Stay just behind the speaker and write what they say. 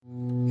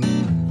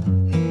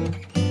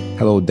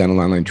Hello, dental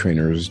online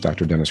trainers.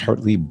 Dr. Dennis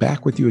Hartley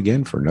back with you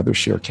again for another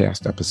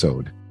Sharecast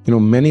episode.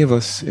 Many of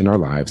us in our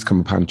lives come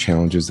upon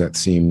challenges that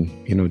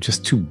seem,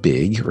 just too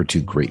big or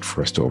too great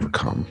for us to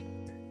overcome.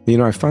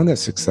 I find that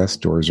success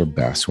stories are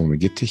best when we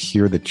get to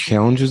hear the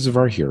challenges of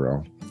our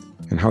hero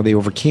and how they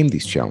overcame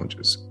these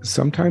challenges,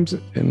 sometimes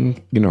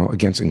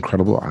against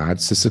incredible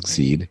odds to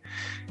succeed,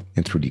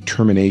 and through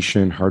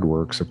determination, hard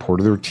work, support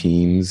of their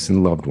teams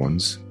and loved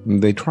ones,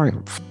 they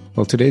triumph.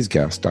 Well, today's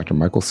guest, Dr.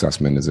 Michael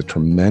Sussman, is a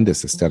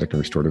tremendous aesthetic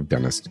and restorative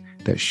dentist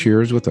that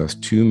shares with us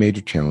two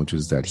major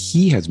challenges that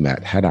he has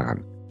met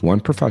head-on. One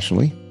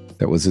professionally,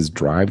 that was his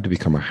drive to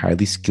become a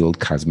highly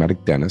skilled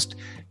cosmetic dentist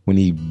when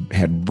he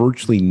had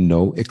virtually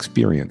no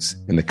experience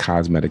in the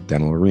cosmetic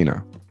dental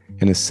arena.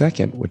 And his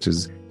second, which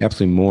is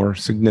absolutely more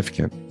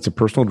significant, it's a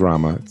personal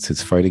drama. It's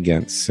his fight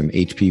against an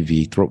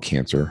HPV throat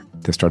cancer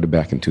that started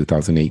back in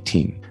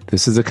 2018.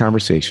 This is a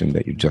conversation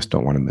that you just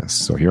don't want to miss.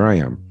 So here I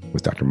am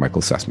with Dr.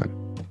 Michael Sussman.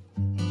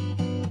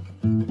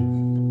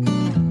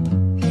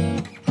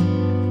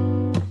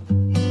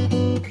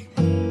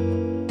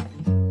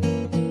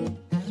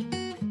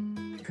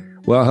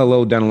 Well,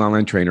 hello, dental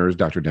online trainers.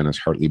 Dr. Dennis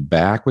Hartley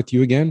back with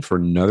you again for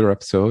another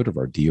episode of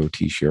our DOT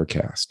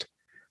Sharecast.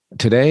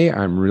 Today,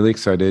 I'm really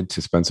excited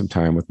to spend some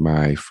time with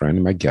my friend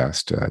and my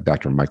guest,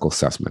 Dr. Michael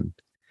Sussman.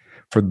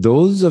 For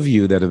those of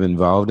you that have been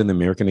involved in the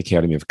American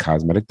Academy of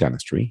Cosmetic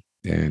Dentistry,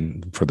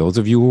 and for those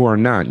of you who are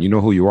not, you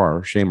know who you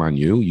are, shame on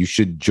you. You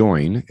should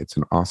join. It's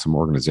an awesome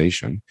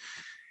organization.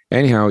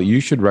 Anyhow, you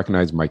should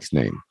recognize Mike's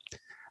name.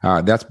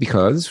 That's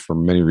because, for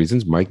many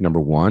reasons, Mike, number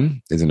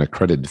one, is an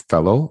accredited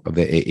fellow of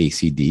the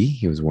AACD.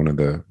 He was one of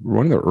the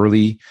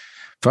early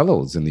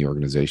fellows in the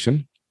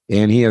organization,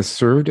 and he has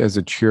served as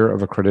a chair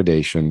of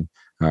accreditation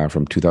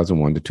from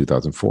 2001 to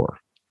 2004.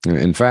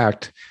 In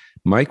fact,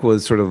 Mike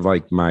was sort of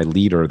like my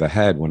leader, the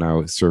head, when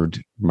I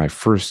served my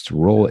first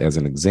role as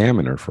an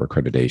examiner for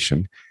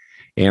accreditation.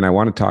 And I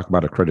want to talk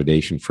about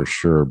accreditation for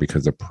sure,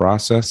 because the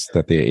process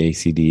that the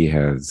AACD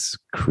has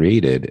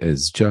created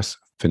is just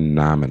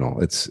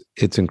phenomenal. It's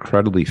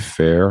incredibly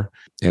fair,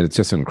 and it's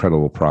just an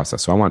incredible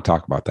process. So I want to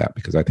talk about that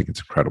because I think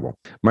it's incredible.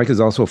 Mike is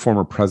also a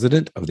former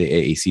president of the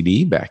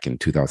AACD back in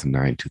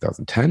 2009,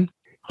 2010.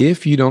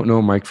 If you don't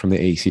know Mike from the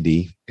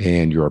AACD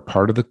and you're a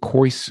part of the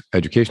COIS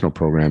educational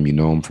program, you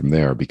know him from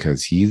there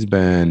because he's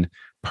been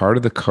part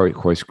of the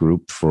COIS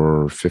group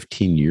for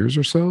 15 years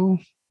or so,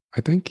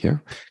 I think. Yeah.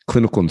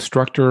 Clinical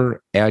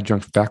instructor,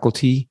 adjunct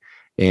faculty,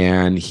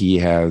 and he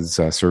has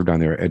served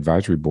on their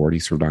advisory board. He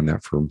served on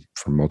that for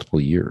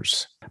multiple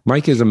years.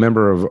 Mike is a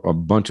member of a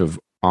bunch of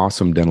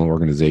awesome dental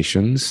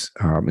organizations,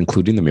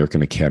 including the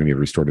American Academy of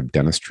Restorative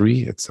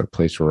Dentistry. It's a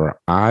place where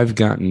I've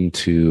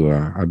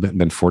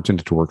been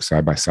fortunate to work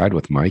side by side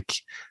with Mike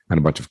on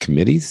a bunch of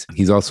committees.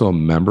 He's also a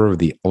member of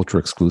the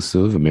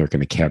ultra-exclusive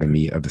American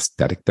Academy of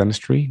Aesthetic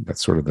Dentistry.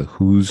 That's sort of the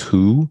who's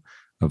who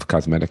of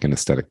cosmetic and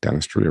aesthetic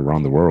dentistry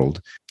around the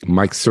world.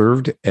 Mike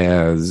served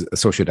as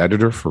associate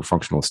editor for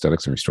functional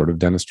aesthetics and restorative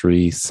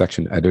dentistry,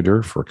 section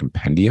editor for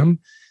Compendium,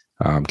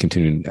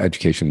 continuing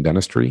education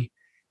dentistry.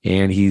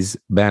 And he's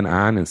been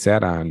on and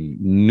sat on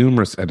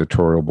numerous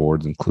editorial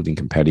boards, including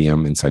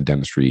Compendium, Inside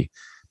Dentistry,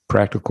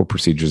 Practical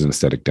Procedures in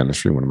Aesthetic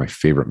Dentistry, one of my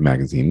favorite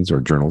magazines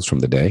or journals from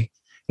the day,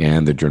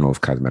 and the Journal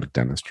of Cosmetic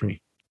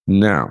Dentistry.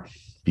 Now,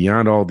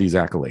 beyond all these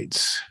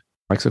accolades,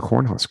 Mike's a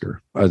Cornhusker.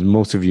 As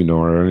most of you know,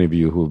 or any of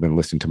you who have been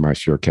listening to my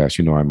Sharecast,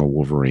 you know I'm a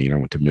Wolverine. I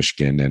went to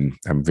Michigan, and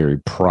I'm very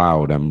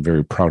proud. I'm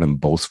very proud and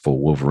boastful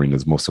Wolverine,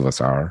 as most of us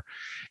are.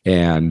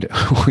 And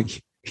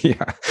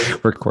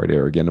we're quite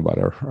arrogant about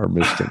our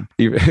Michigan.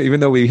 Even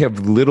though we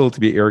have little to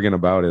be arrogant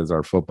about, as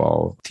our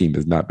football team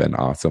has not been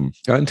awesome.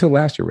 Until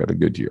last year, we had a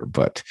good year.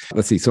 But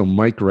let's see. So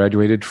Mike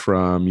graduated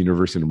from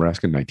University of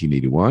Nebraska in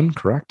 1981,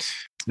 correct?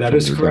 That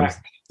is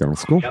correct. Dental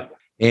school. Yep.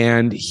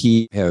 And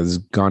he has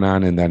gone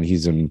on, and then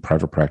he's in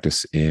private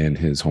practice in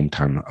his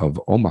hometown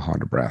of Omaha,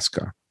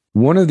 Nebraska.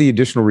 One of the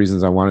additional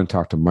reasons I want to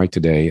talk to Mike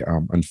today,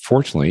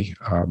 unfortunately,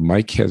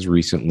 Mike has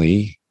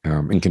recently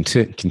and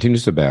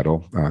continues to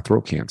battle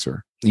throat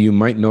cancer. You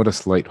might notice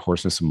slight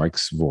hoarseness in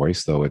Mike's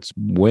voice, though it's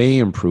way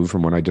improved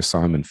from when I just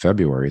saw him in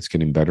February. It's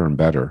getting better and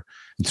better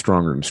and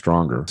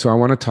stronger. So I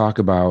want to talk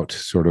about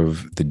sort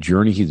of the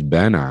journey he's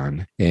been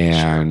on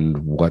and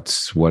what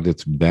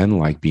it's been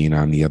like being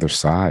on the other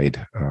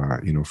side,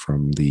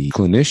 from the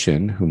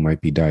clinician who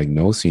might be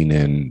diagnosing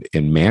and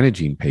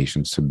managing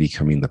patients to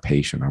becoming the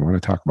patient. I want to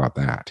talk about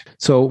that.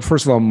 So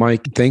first of all,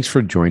 Mike, thanks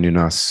for joining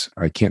us.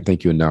 I can't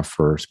thank you enough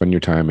for spending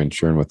your time and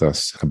sharing with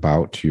us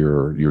about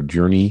your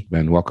journey.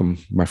 And welcome,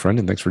 my friend,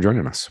 and thanks for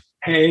joining us.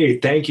 Hey,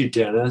 thank you,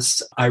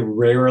 Dennis. I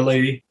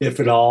rarely, if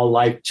at all,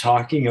 like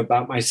talking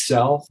about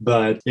myself,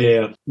 but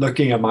if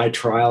looking at my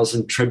trials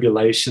and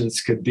tribulations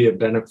could be a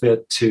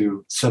benefit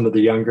to some of the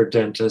younger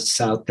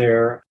dentists out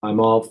there, I'm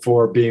all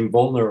for being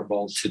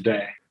vulnerable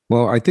today.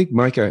 Well, I think,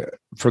 Mike,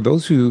 for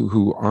those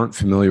who aren't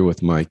familiar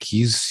with Mike,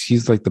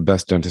 he's like the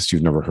best dentist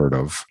you've never heard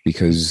of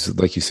because,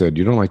 like you said,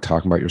 you don't like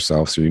talking about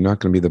yourself. So you're not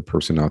going to be the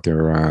person out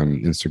there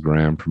on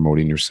Instagram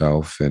promoting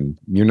yourself, and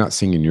you're not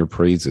singing your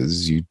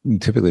praises. You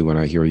typically, when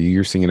I hear you,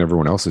 you're singing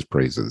everyone else's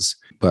praises.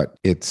 But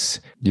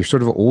you're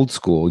sort of old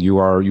school. You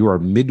are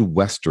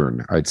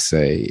Midwestern, I'd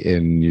say,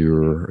 in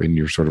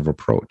your sort of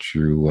approach.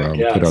 You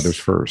put others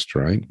first,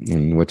 right?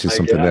 And which is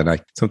something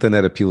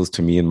that appeals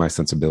to me and my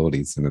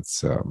sensibilities, and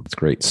it's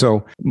great.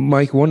 So,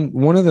 Mike,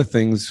 one of the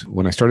things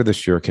when I started the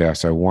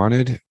Sharecast, I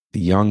wanted the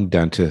young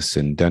dentists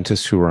and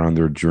dentists who are on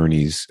their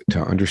journeys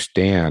to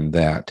understand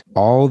that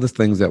all the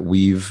things that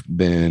we've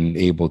been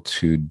able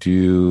to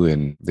do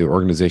and the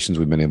organizations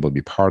we've been able to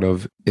be part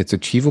of, it's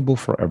achievable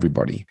for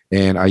everybody.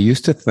 And I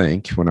used to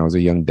think when I was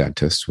a young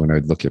dentist, when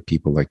I'd look at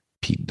people like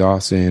Pete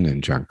Dawson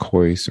and John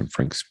Kois and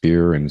Frank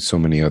Spear and so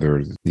many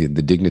other the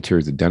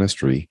dignitaries of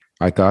dentistry,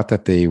 I thought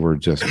that they were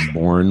just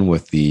born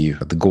with the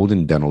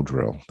golden dental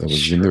drill that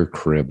was in their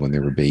crib when they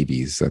were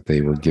babies, that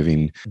they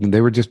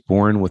were just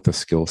born with a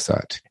skill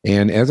set.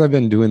 And as I've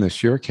been doing the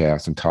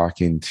Sharecast and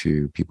talking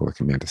to people like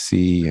Amanda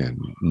C. and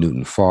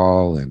Newton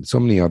Fall and so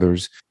many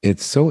others,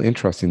 it's so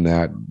interesting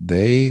that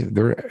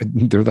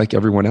they're like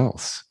everyone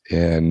else.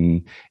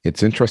 And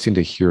it's interesting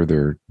to hear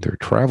their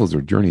travels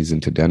or journeys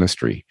into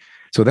dentistry.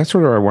 So that's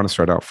where I want to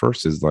start out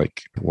first is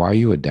like, why are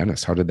you a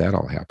dentist? How did that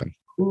all happen?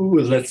 Ooh,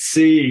 let's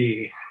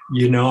see.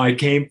 I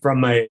came from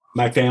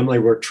my family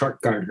were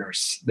truck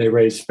gardeners. They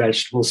raised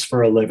vegetables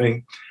for a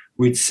living.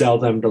 We'd sell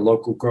them to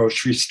local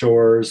grocery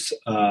stores,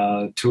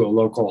 to a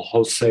local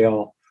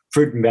wholesale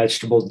fruit and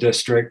vegetable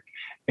district,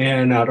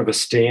 and out of a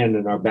stand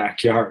in our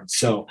backyard.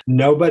 So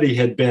nobody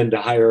had been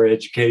to higher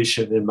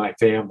education in my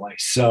family.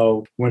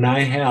 So when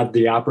I had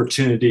the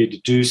opportunity to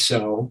do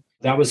so,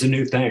 that was a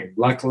new thing.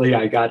 Luckily,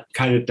 I got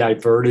kind of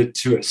diverted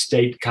to a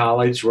state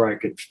college where I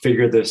could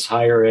figure this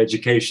higher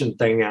education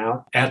thing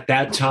out. At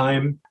that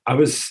time, I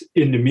was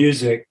into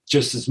music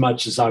just as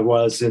much as I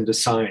was into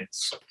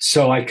science.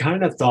 So I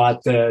kind of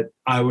thought that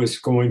I was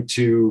going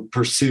to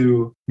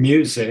pursue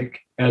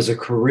music as a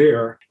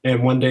career.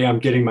 And one day I'm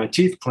getting my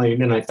teeth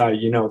cleaned and I thought,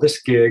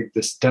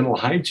 this dental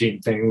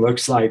hygiene thing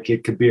looks like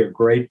it could be a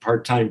great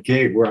part-time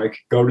gig where I could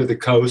go to the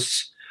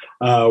coast,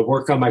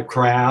 work on my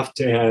craft,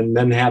 and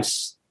then have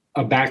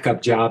a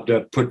backup job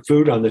to put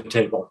food on the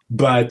table.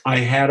 But I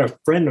had a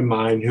friend of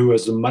mine who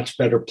was a much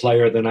better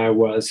player than I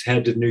was,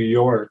 head to New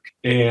York.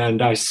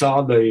 And I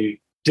saw the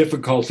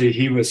difficulty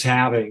he was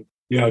having,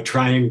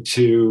 trying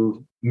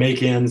to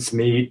make ends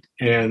meet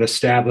and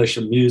establish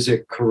a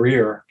music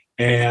career.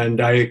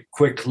 And I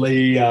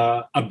quickly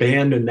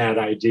abandoned that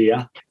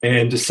idea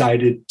and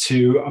decided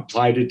to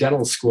apply to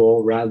dental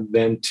school rather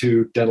than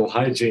to dental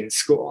hygiene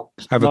school.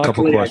 I have a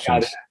couple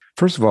questions.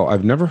 First of all,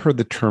 I've never heard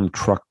the term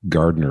truck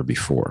gardener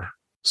before.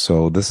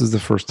 So this is the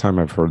first time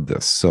I've heard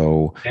this.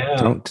 So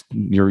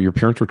your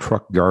parents were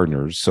truck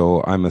gardeners.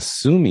 So I'm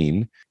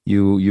assuming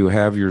you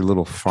have your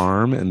little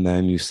farm and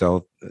then you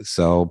sell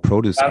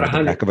produce out of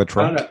the back of a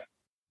truck?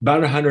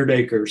 About 100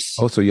 acres.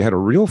 Oh, so you had a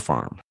real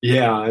farm.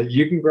 Yeah,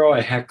 you can grow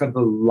a heck of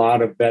a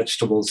lot of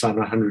vegetables on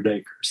 100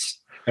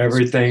 acres.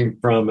 Everything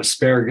from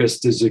asparagus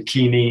to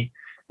zucchini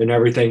and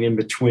everything in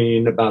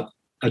between, about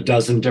a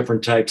dozen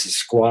different types of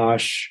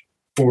squash,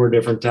 4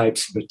 different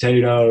types of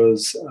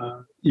potatoes.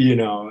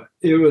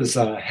 It was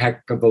a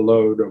heck of a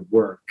load of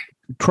work.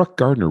 Truck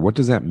gardener, what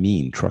does that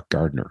mean, truck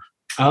gardener?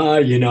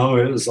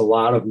 It was a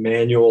lot of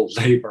manual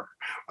labor.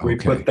 We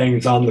put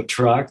things on the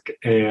truck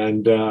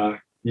and,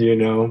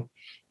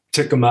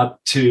 took them up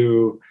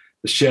to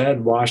the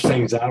shed, washed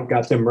things out,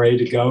 got them ready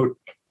to go,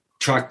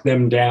 trucked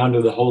them down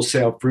to the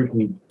wholesale fruit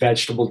and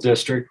vegetable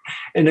district.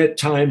 And at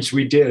times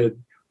we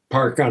did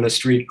park on a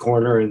street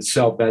corner and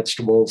sell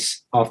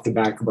vegetables off the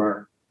back of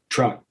our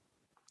truck.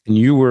 And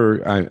you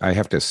were, I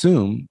have to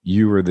assume,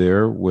 you were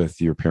there with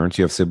your parents.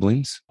 You have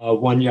siblings?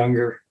 One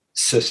younger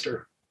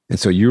sister. And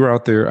so you were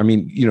out there. I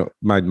mean,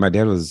 my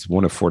dad was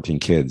one of 14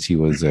 kids. He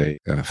was a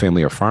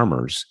family of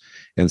farmers.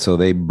 And so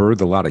they birthed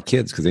a lot of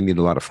kids because they needed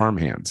a lot of farm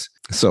hands.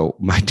 So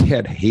my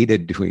dad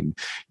hated doing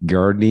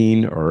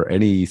gardening or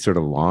any sort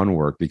of lawn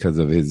work because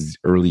of his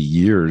early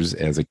years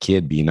as a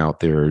kid being out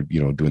there,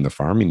 doing the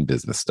farming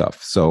business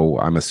stuff. So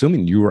I'm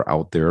assuming you were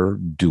out there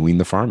doing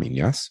the farming,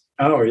 yes?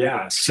 Oh,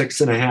 yeah.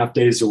 6.5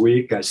 days a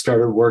week. I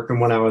started working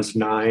when I was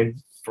 9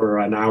 for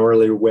an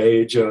hourly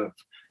wage of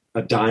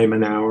 $0.10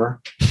 an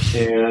hour.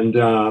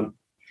 And,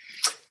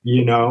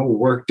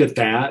 worked at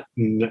that.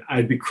 And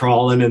I'd be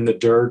crawling in the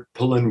dirt,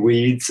 pulling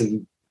weeds,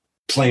 and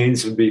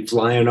planes would be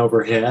flying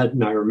overhead.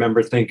 And I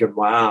remember thinking,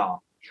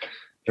 wow,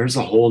 there's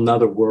a whole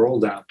nother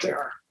world out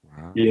there.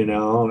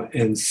 Wow.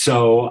 And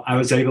so I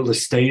was able to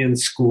stay in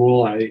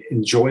school. I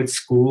enjoyed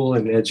school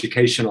and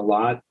education a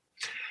lot.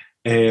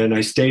 And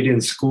I stayed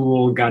in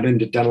school, got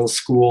into dental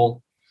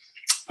school,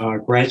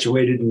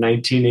 graduated in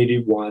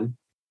 1981.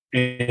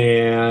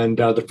 And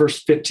the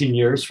first 15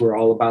 years were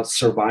all about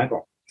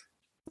survival.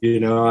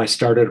 I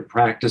started a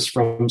practice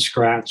from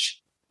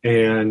scratch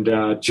and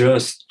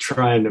just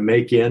trying to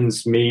make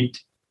ends meet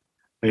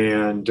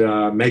and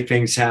make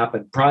things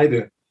happen. Probably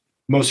the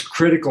most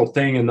critical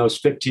thing in those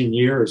 15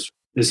 years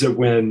is that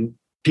when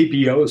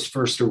PPOs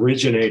first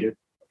originated,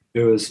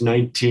 it was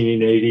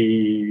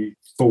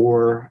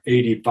 1984,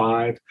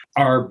 85.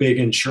 Our big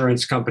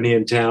insurance company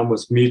in town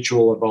was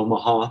Mutual of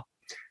Omaha.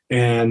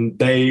 And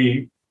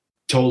they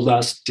told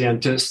us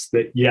dentists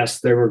that, yes,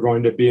 they were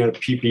going to be in a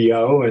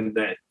PPO and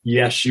that,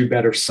 yes, you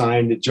better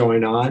sign to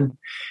join on.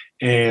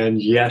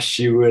 And yes,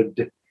 you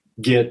would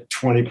get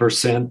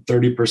 20%,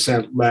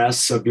 30%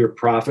 less of your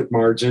profit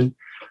margin,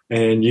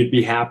 and you'd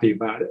be happy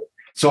about it.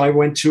 So I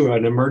went to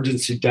an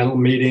emergency dental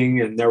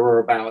meeting, and there were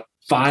about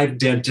 5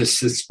 dentists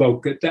that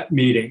spoke at that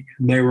meeting.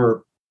 And they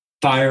were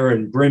fire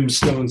and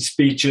brimstone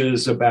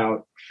speeches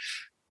about,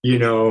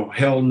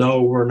 hell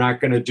no, we're not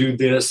going to do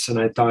this. And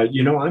I thought,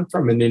 I'm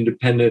from an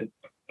independent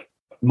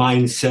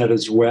mindset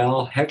as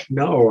well. Heck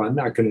no, I'm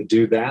not going to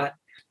do that.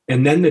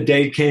 And then the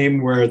day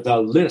came where the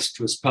list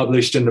was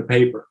published in the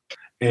paper.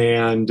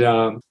 And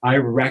I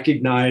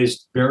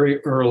recognized very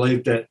early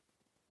that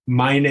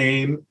my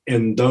name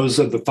and those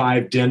of the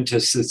 5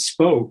 dentists that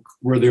spoke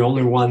were the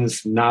only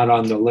ones not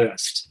on the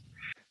list.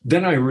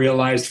 Then I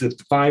realized that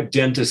the 5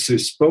 dentists who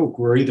spoke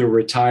were either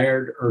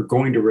retired or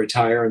going to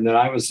retire, and that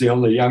I was the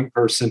only young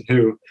person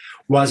who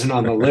wasn't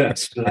on the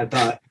list. And I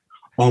thought,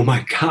 oh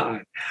my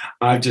God,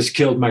 I've just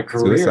killed my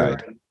career.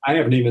 Suicide. I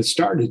haven't even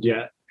started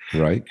yet.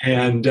 Right.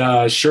 And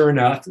sure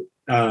enough,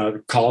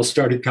 calls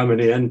started coming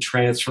in,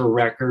 transfer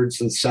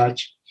records and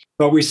such,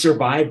 but we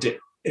survived it.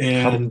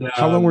 And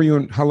how long were you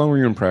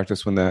in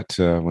practice when that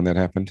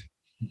happened?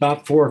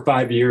 About 4 or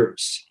 5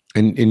 years.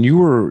 And you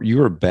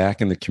were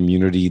back in the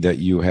community that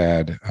you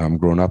had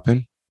grown up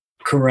in?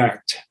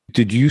 Correct.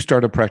 Did you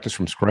start a practice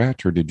from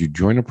scratch, or did you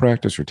join a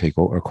practice or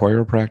acquire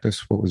a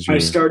practice? What was your? I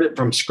started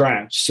from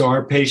scratch. So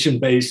our patient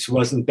base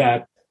wasn't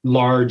that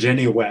large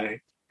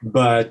anyway.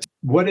 But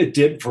what it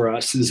did for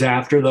us is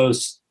after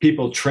those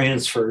people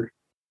transferred,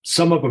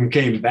 some of them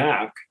came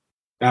back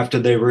after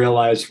they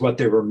realized what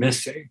they were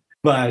missing.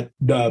 But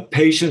the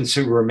patients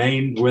who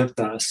remained with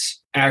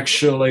us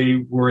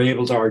actually were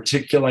able to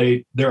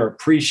articulate their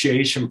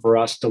appreciation for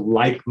us to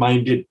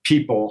like-minded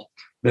people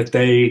that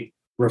they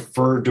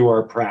referred to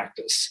our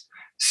practice.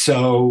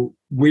 So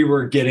we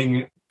were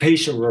getting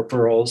patient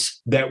referrals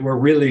that were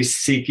really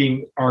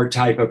seeking our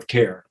type of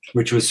care,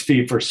 which was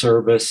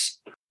fee-for-service,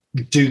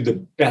 do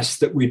the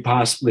best that we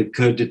possibly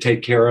could to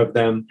take care of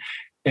them.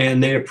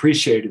 And they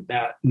appreciated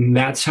that. And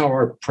that's how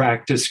our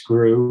practice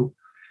grew.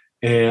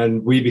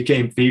 And we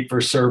became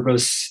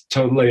fee-for-service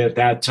totally at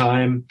that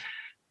time,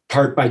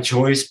 part by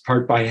choice,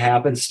 part by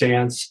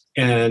happenstance,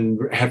 and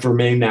have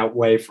remained that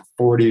way for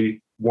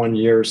 41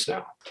 years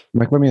now.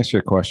 Mike, let me ask you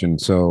a question.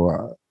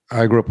 So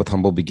I grew up with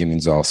humble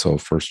beginnings also,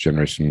 first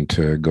generation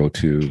to go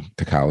to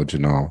college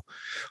and all.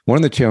 One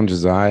of the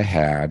challenges I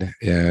had,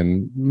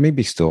 and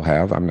maybe still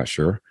have, I'm not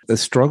sure, the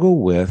struggle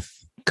with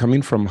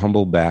coming from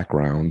humble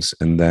backgrounds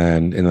and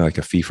then in like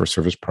a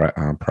fee-for-service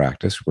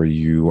practice where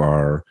you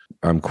are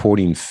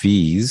quoting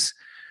fees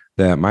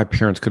that my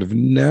parents could have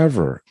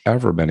never,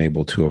 ever been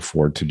able to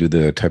afford to do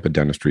the type of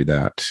dentistry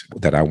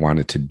that I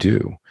wanted to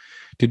do.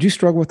 Did you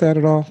struggle with that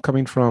at all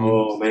coming from?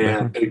 Oh,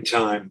 man, big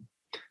time.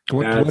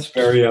 That's a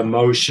very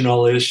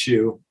emotional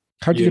issue.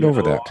 How'd you get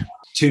over that?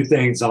 2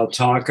 things I'll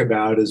talk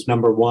about is,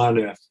 number one,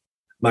 if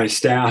my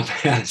staff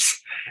has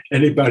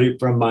anybody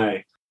from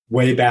my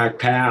way back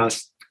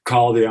past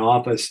call the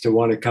office to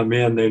want to come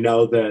in, they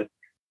know that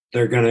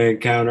they're going to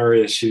encounter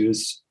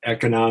issues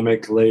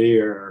economically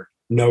or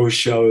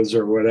no-shows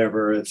or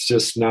whatever. It's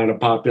just not a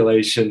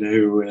population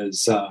who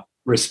is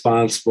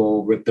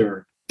responsible with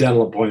their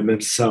dental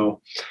appointments.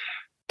 So,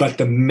 but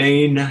the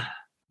main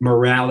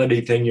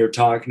morality thing you're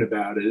talking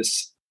about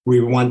is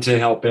we want to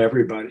help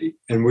everybody.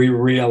 And we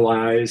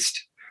realized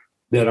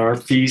that our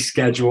fee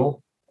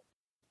schedule,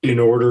 in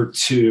order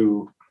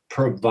to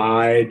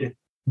provide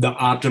the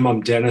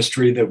optimum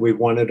dentistry that we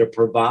wanted to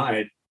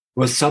provide,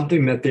 was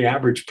something that the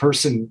average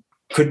person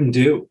couldn't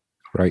do.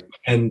 Right.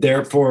 And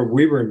therefore,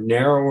 we were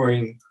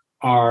narrowing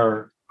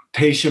our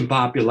patient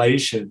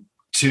population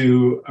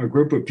to a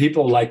group of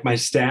people like my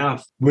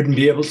staff wouldn't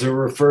be able to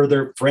refer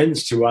their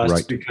friends to us,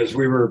 right, because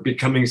we were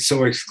becoming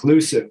so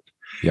exclusive.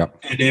 Yep.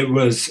 And it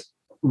was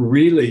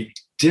really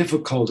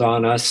difficult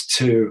on us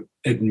to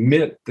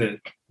admit that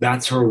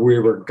that's where we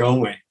were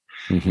going.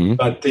 Mm-hmm.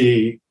 But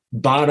the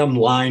bottom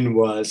line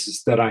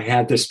was that I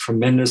had this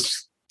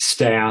tremendous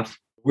staff.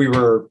 We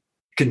were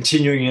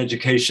continuing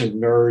education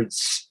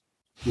nerds.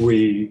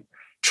 We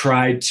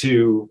tried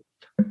to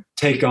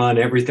take on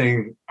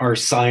everything our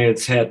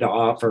science had to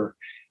offer.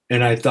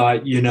 And I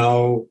thought,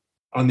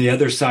 on the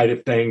other side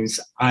of things,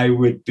 I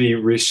would be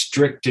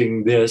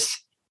restricting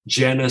this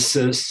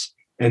genesis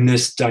and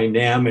this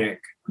dynamic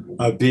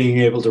of being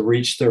able to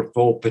reach their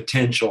full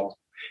potential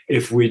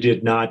if we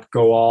did not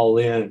go all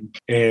in.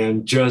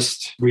 And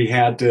we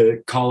had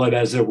to call it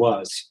as it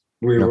was.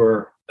 We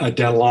were a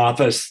dental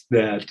office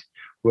that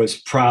was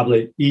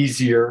probably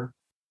easier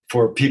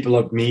for people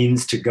of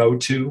means to go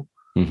to.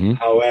 Mm-hmm.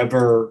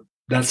 However,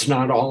 that's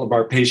not all of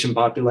our patient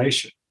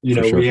population.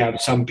 Sure. We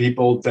have some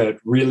people that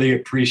really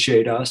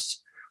appreciate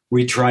us.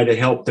 We try to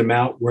help them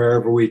out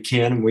wherever we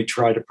can, and we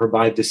try to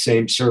provide the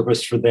same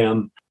service for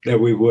them that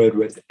we would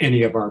with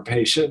any of our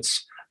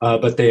patients,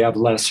 but they have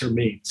lesser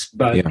means.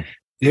 But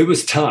it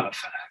was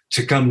tough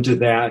to come to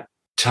that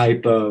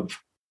type of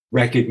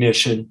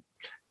recognition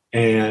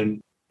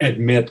and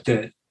admit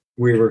that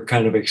we were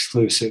kind of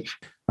exclusive.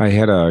 I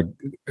had an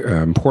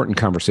important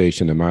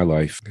conversation in my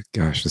life.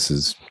 Gosh, this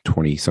is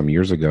 20 some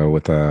years ago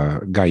with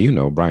a guy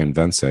Brian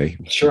Vence,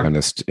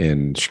 dentist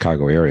in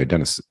Chicago area.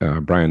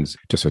 Brian's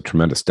just a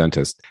tremendous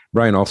dentist.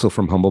 Brian also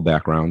from humble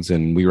backgrounds,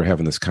 and we were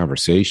having this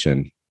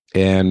conversation.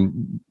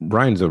 And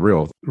Brian's a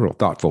real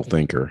thoughtful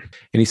thinker.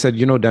 And he said,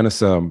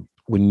 Dennis,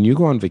 when you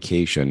go on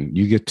vacation,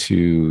 you get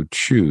to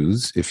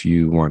choose if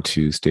you want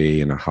to stay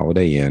in a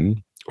Holiday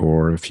Inn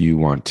or if you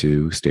want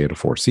to stay at a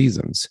Four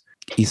Seasons.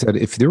 He said,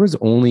 if there was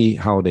only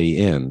Holiday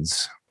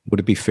Inns, would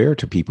it be fair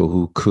to people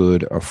who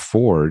could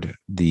afford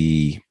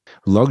the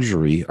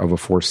luxury of a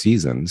Four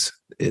Seasons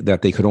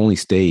that they could only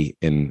stay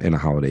in a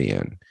Holiday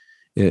Inn?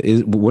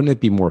 Wouldn't it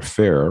be more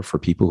fair for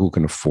people who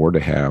can afford to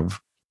have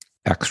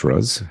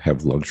extras,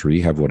 have luxury,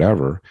 have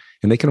whatever,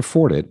 and they can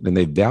afford it and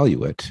they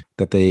value it,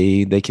 that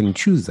they can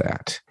choose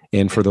that?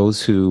 And for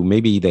those who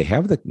maybe they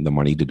have the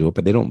money to do it,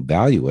 but they don't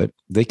value it,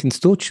 they can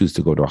still choose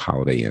to go to a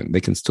Holiday Inn. They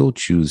can still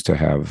choose to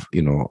have,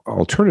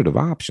 alternative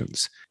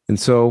options. And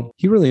so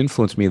he really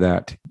influenced me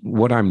that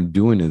what I'm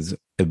doing is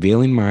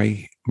availing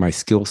my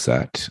skill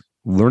set,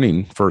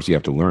 learning. First, you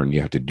have to learn, you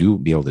have to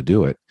be able to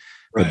do it.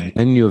 Right. But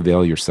then you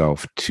avail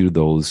yourself to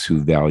those who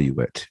value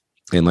it.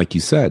 And like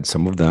you said,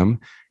 some of them,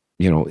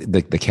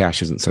 the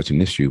cash isn't such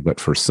an issue, but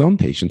for some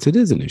patients, it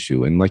is an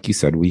issue. And like you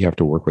said, we have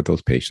to work with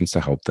those patients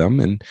to help them,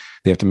 and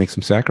they have to make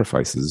some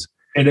sacrifices.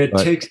 And it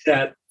takes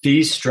that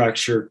fee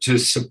structure to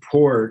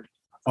support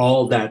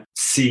all that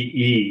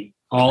CE,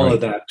 all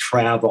of that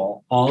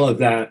travel, all of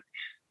that,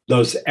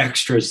 those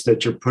extras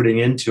that you're putting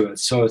into it.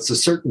 So it's a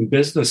certain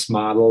business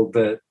model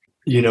that,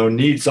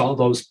 needs all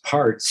those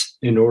parts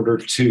in order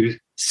to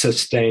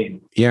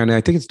sustain. Yeah. And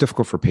I think it's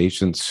difficult for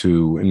patients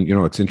who, and,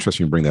 it's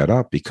interesting you bring that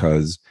up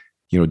because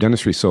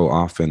dentistry so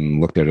often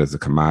looked at it as a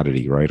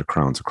commodity, right? A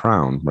crown's a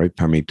crown, right?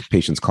 How many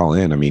patients call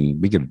in? I mean,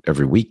 we get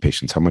every week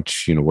patients, how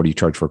much, what do you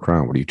charge for a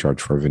crown? What do you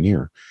charge for a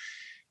veneer?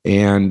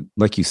 And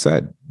like you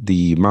said,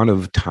 the amount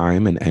of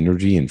time and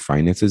energy and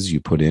finances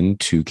you put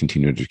into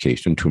continuing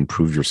education to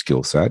improve your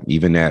skill set,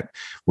 even at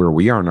where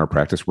we are in our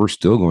practice, we're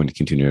still going to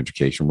continuing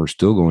education. We're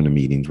still going to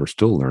meetings. We're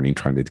still learning,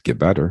 trying to get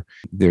better.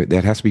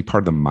 That has to be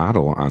part of the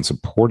model on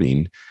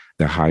supporting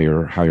the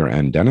higher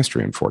end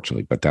dentistry,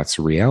 unfortunately, but that's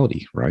the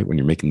reality, right? When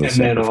you're making those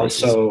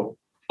sacrifices. And then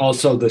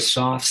also the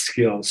soft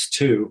skills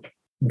too,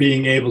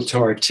 being able to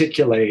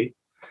articulate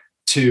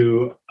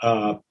to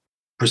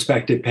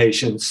prospective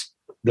patients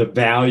the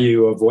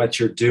value of what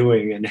you're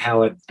doing and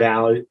how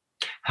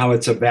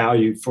it's a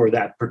value for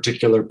that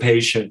particular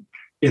patient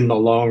in the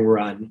long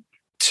run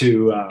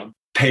to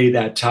pay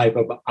that type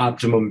of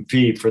optimum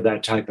fee for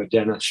that type of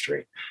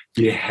dentistry.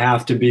 You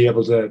have to be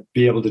able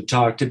to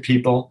talk to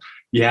people.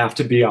 You have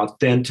to be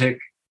authentic.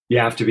 You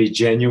have to be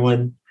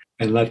genuine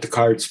and let the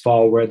cards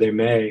fall where they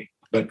may,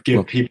 but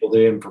give people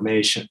the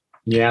information.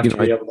 You have to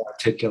be able to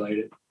articulate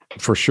it.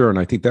 For sure. And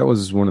I think that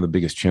was one of the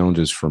biggest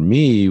challenges for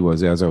me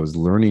was as I was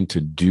learning to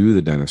do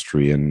the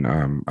dentistry. And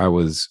I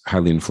was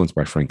highly influenced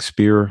by Frank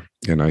Spear.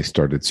 And I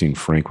started seeing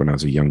Frank when I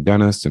was a young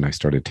dentist. And I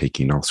started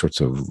taking all sorts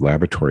of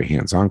laboratory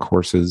hands-on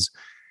courses.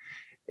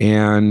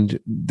 And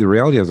the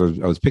reality is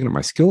I was picking up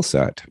my skill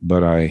set,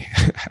 but I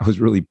was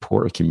really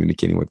poor at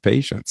communicating with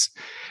patients.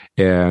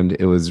 And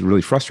it was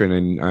really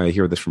frustrating. And I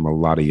hear this from a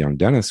lot of young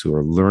dentists who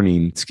are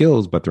learning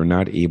skills, but they're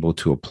not able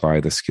to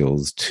apply the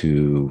skills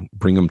to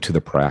bring them to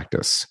the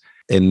practice.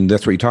 And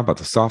that's where you talk about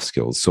the soft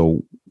skills.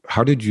 So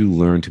how did you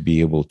learn to be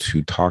able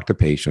to talk to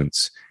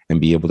patients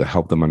and be able to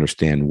help them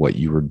understand what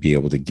you would be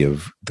able to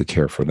give the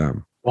care for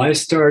them? Well, I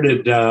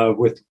started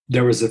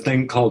there was a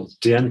thing called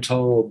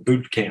dental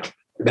boot camp.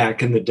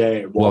 Back in the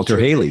day, Walter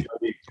Haley,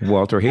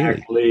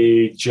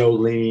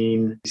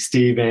 Jolene,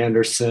 Steve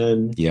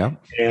Anderson. Yeah.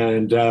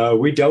 And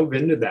we dove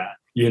into that,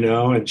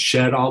 and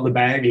shed all the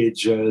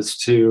baggage as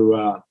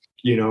to,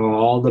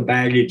 all the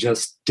baggage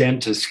us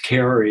dentists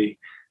carry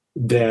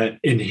that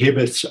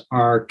inhibits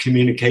our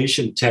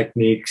communication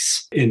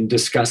techniques in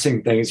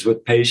discussing things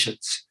with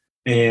patients.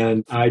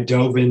 And I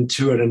dove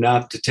into it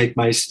enough to take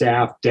my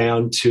staff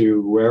down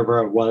to wherever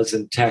it was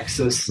in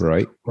Texas,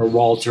 right, where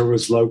Walter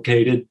was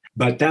located.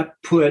 But that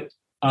put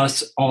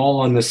us all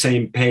on the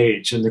same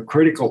page. And the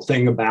critical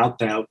thing about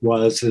that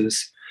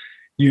is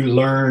you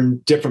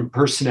learn different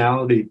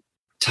personality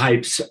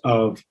types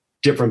of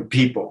different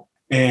people.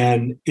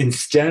 And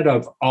instead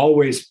of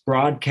always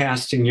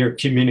broadcasting your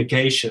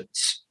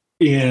communications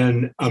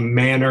in a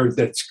manner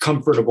that's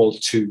comfortable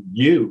to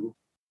you,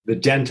 the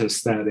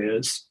dentist that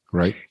is,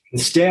 right.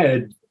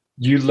 Instead,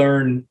 you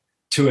learn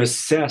to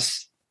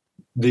assess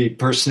the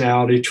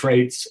personality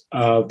traits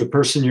of the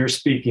person you're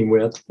speaking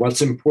with,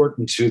 what's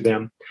important to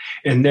them,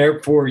 and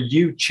therefore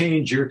you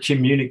change your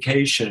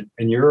communication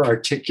and your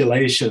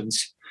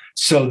articulations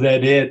so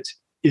that it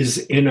is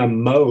in a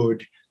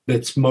mode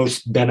that's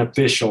most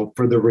beneficial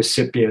for the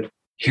recipient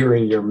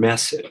hearing your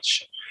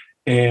message.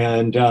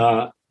 And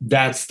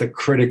that's the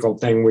critical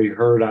thing we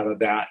heard out of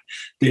that.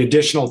 The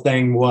additional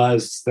thing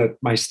was that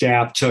my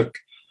staff took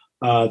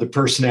the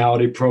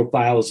personality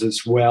profiles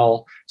as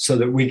well, so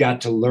that we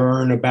got to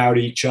learn about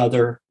each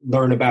other,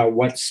 learn about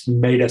what's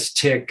made us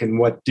tick and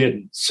what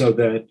didn't, so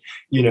that,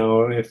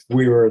 if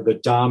we were the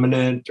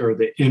dominant or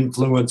the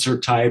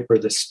influencer type or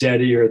the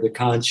steady or the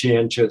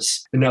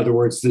conscientious, in other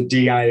words, the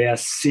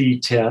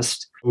DISC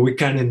test, we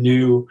kind of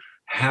knew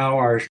how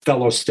our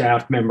fellow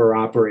staff member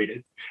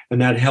operated.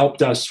 And that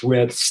helped us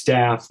with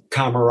staff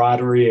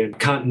camaraderie and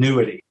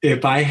continuity.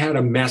 If I had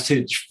a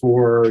message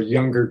for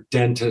younger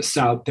dentists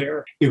out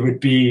there, it would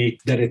be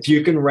that if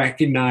you can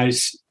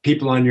recognize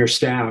people on your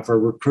staff or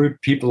recruit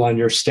people on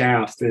your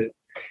staff that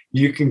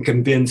you can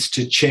convince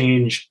to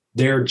change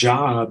their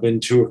job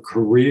into a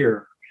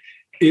career,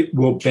 it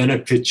will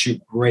benefit you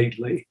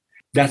greatly.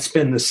 That's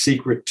been the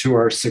secret to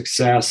our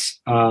success.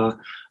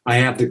 I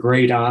have the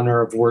great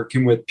honor of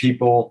working with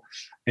people,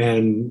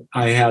 and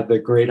I had the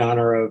great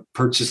honor of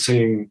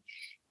purchasing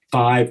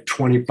 5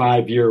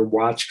 25-year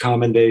watch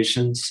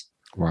commendations.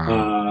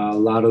 Wow. A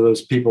lot of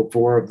those people,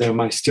 4 of them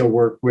I still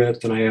work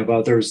with, and I have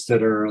others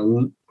that are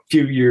a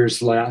few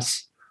years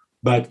less.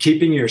 But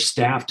keeping your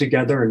staff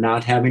together and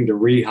not having to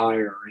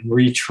rehire and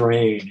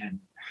retrain and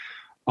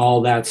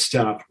all that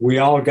stuff. We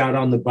all got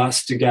on the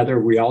bus together.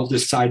 We all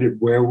decided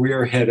where we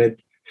were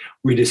headed.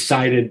 We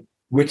decided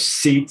which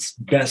seats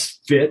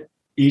best fit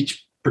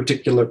each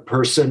particular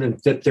person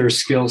and fit their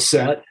skill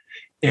set.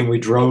 And we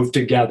drove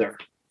together.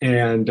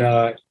 And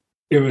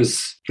it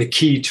was the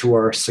key to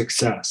our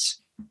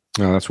success.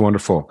 Oh, that's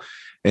wonderful.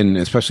 And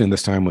especially in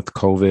this time with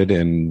COVID,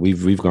 and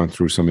we've gone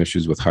through some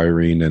issues with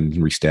hiring and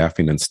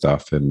restaffing and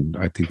stuff. And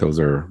I think those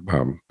are,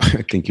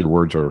 I think your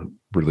words are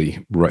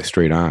really right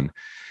straight on.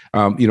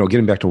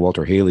 Getting back to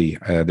Walter Haley,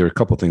 there are a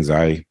couple of things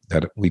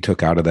that we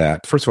took out of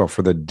that. First of all,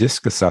 for the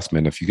DISC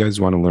assessment, if you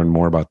guys want to learn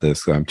more about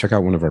this, check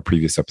out one of our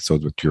previous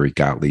episodes with Jury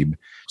Gottlieb.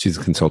 She's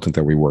a consultant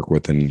that we work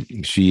with,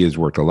 and she has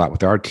worked a lot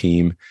with our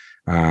team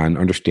on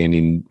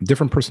understanding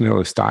different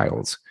personality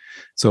styles.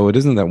 So it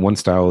isn't that one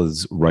style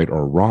is right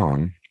or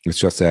wrong. It's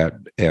just that,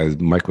 as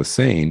Mike was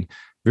saying,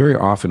 very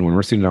often when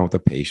we're sitting down with a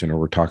patient or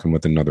we're talking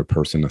with another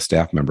person, a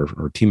staff member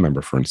or team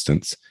member, for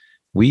instance,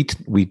 we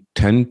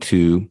tend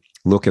to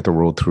look at the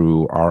world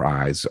through our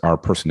eyes, our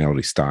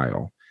personality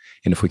style.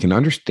 And if we can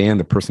understand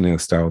the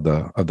personality style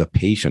of the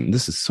patient,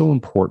 this is so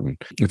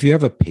important. If you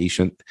have a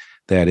patient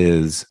that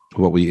is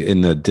what we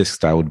in the DISC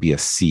style would be a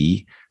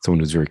C, someone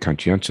who's very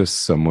conscientious,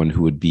 someone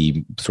who would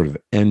be sort of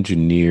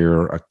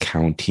engineer,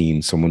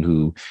 accounting, someone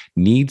who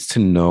needs to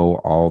know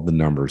all the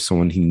numbers,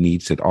 someone who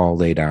needs it all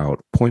laid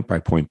out point by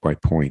point by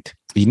point.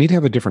 You need to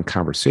have a different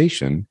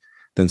conversation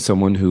than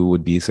someone who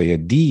would be, say, a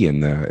D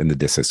in the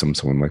DISC system,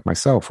 someone like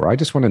myself, where I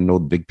just want to know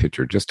the big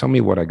picture. Just tell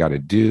me what I got to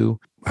do,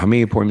 how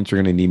many appointments you're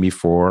going to need me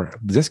for.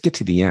 Just get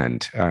to the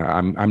end.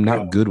 I'm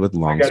not good with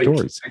long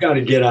stories. I got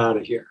to get out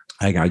of here.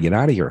 I got to get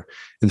out of here.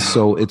 And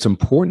so it's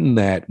important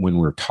that when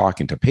we're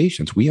talking to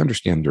patients, we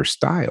understand their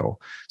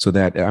style so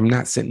that I'm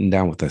not sitting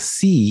down with a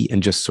C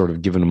and just sort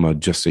of giving them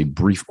just a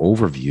brief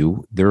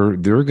overview. They're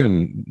not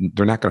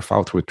going to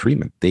follow through with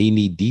treatment. They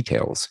need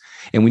details,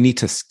 and we need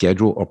to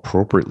schedule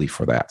appropriately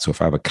for that. So if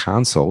I have a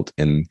consult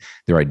and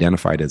they're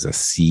identified as a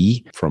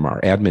C from our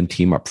admin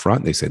team up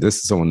front, they say, this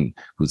is someone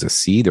who's a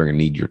C. They're going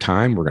to need your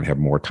time. We're going to have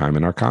more time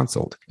in our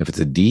consult. If it's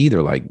a D,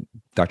 they're like,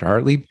 Dr.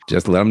 Hartley,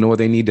 just let them know what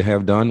they need to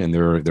have done, and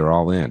they're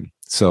all in.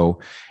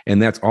 So,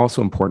 and that's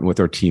also important with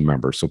our team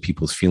members, so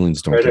people's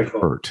feelings don't get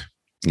hurt.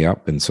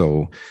 Yep. And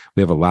so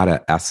we have a lot of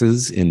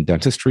S's in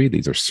dentistry.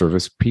 These are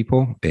service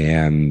people,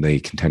 and they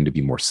can tend to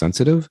be more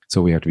sensitive.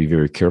 So we have to be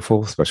very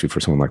careful, especially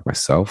for someone like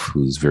myself,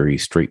 who's very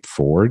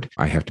straightforward.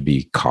 I have to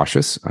be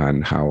cautious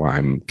on how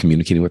I'm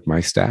communicating with my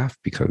staff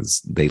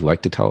because they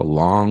like to tell a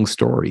long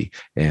story.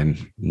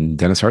 And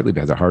Dennis Hartley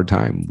has a hard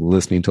time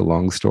listening to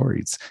long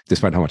stories,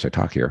 despite how much I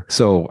talk here.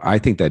 So I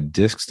think that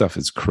DISC stuff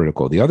is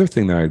critical. The other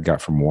thing that I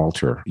got from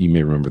Walter, you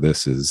may remember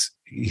this, is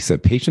he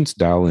said, patients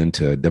dial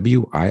into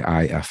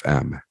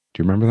WIIFM.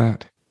 Do you remember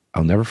that?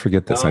 I'll never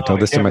forget this. I tell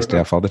this to my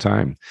staff all the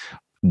time.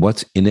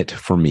 What's in it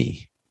for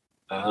me?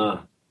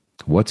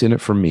 What's in it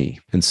for me?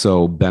 And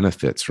so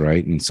benefits,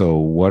 right? And so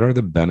what are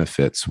the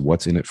benefits?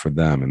 What's in it for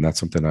them? And that's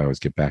something I always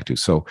get back to.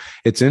 So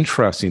it's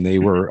interesting. They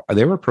were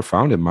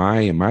profound in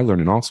my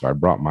learning also. I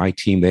brought my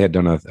team. They had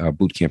done a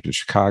boot camp in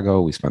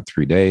Chicago. We spent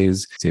 3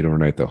 days, stayed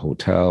overnight at the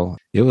hotel.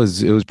 It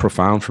was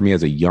profound for me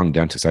as a young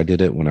dentist. I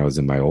did it when I was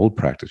in my old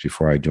practice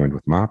before I joined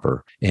with Mopper.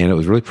 And it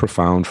was really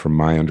profound for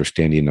my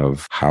understanding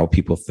of how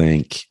people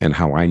think and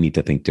how I need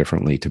to think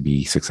differently to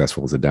be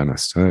successful as a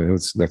dentist.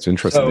 That's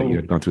interesting that you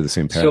had gone through the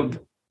same path.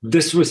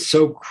 This was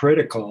so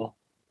critical.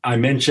 I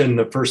mentioned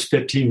the first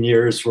 15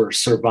 years were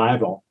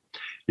survival.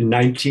 In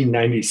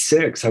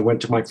 1996, I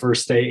went to my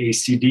first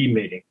AACD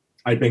meeting.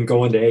 I'd been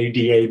going to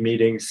ADA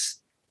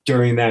meetings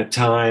during that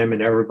time,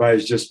 and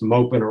everybody's just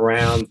moping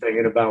around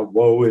thinking about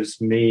woe is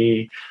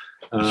me.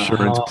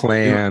 Insurance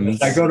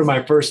plans. I go to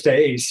my first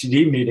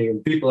AACD meeting,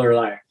 and people are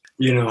like,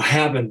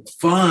 having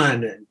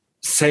fun and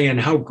saying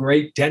how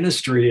great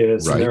dentistry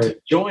is, Right. and they're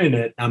enjoying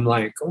it. I'm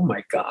like, oh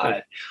my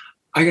God,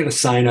 I got to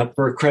sign up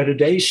for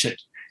accreditation,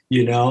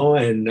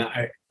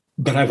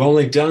 but I've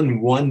only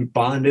done one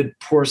bonded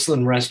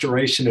porcelain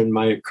restoration in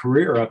my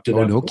career up to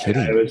that no point.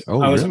 kidding.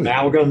 I was Really?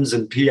 amalgams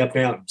and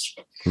PFMs.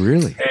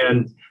 Really?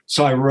 And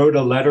so I wrote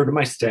a letter to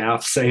my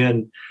staff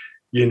saying,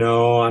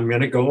 I'm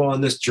going to go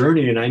on this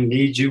journey and I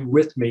need you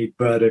with me.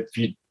 But if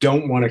you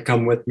don't want to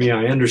come with me,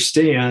 I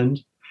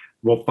understand.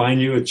 We'll find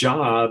you a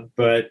job,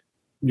 but,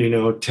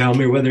 tell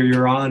me whether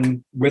you're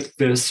on with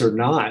this or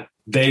not.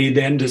 They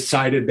then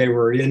decided they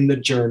were in the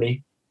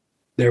journey.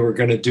 They were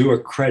going to do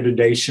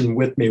accreditation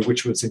with me,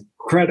 which was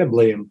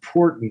incredibly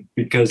important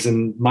because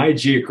in my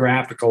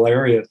geographical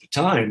area at the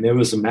time, it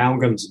was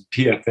amalgams and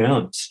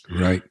PFMs.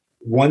 Right.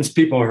 Once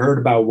people heard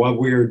about what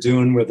we were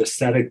doing with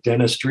aesthetic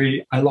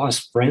dentistry, I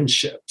lost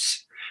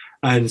friendships.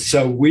 And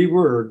so we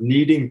were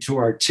needing to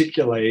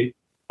articulate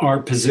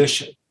our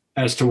position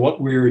as to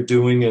what we were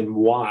doing and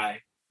why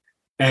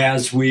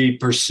as we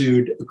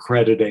pursued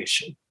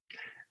accreditation.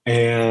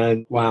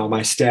 And wow,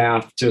 my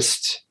staff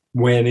just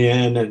went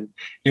in, and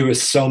it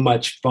was so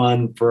much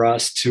fun for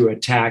us to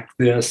attack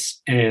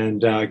this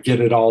and get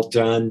it all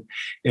done.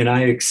 And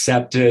I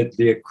accepted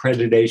the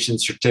accreditation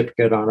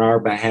certificate on our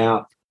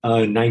behalf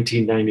in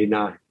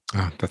 1999.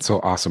 Oh, that's so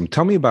awesome.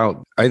 Tell me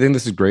about, I think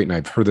this is great, and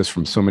I've heard this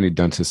from so many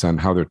dentists on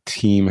how their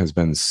team has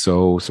been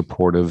so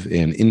supportive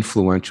and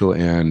influential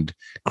and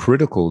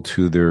critical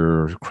to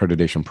their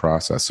accreditation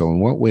process. So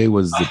in what way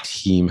was the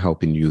team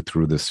helping you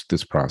through this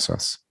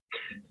process?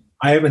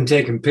 I haven't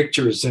taken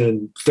pictures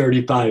in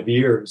 35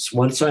 years.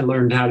 Once I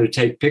learned how to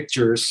take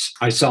pictures,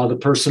 I saw the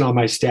person on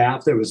my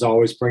staff that was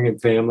always bringing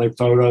family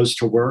photos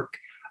to work.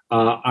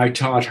 I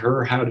taught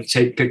her how to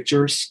take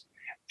pictures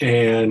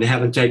and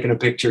haven't taken a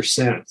picture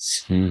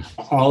since.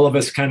 All of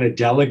us kind of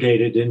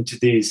delegated into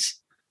these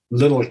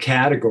little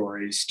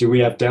categories. Do we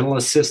have dental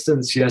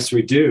assistants? Yes,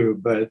 we do,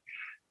 but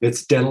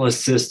it's dental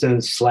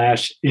assistant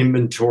 /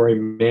 inventory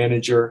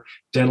manager,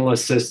 dental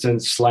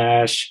assistant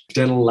 /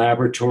 dental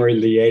laboratory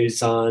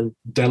liaison,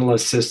 dental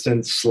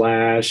assistant /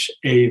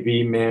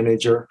 AV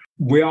manager.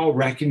 We all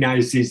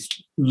recognize these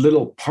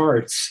little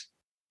parts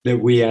that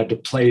we had to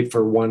play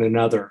for one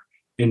another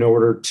in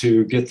order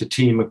to get the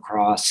team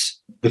across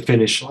the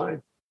finish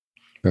line.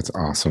 That's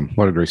awesome.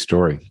 What a great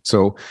story.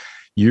 So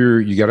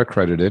you got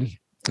accredited,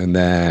 and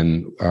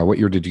then what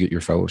year did you get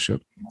your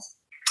fellowship?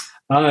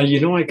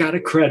 I got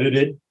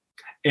accredited,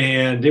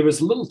 and it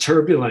was a little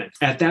turbulent.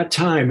 At that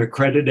time,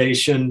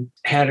 accreditation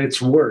had its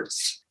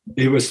warts.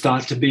 It was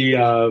thought to be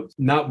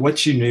not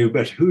what you knew,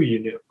 but who you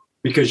knew,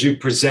 because you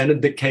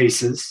presented the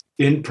cases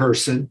in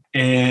person,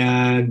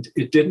 and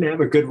it didn't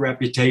have a good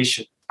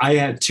reputation. I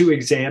had 2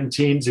 exam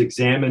teams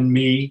examine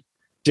me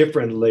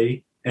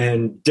differently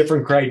and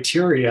different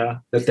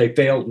criteria that they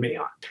failed me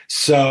on.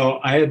 So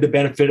I had the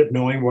benefit of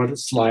knowing what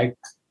it's like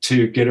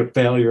to get a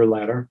failure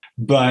letter,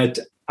 but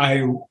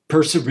I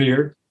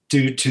persevered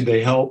due to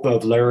the help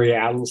of Larry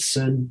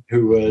Adelson,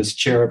 who was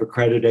chair of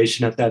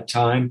accreditation at that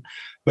time.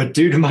 But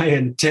due to my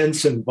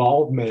intense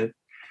involvement,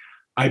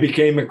 I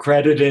became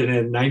accredited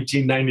in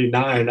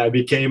 1999. I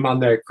became on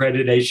the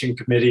accreditation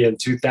committee in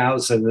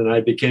 2000, and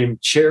I became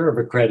chair of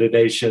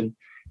accreditation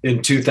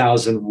in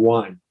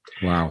 2001.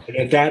 Wow. And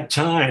at that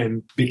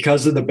time,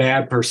 because of the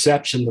bad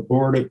perception, the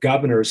Board of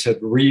Governors had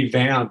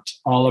revamped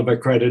all of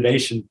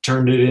accreditation,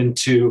 turned it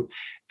into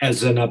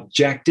as an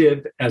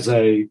objective, as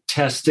a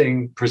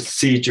testing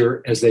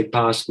procedure as they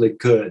possibly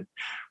could,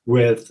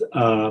 with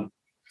a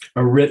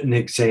written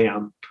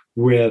exam,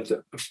 with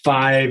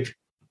 5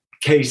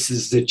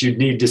 cases that you'd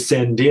need to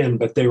send in,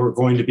 but they were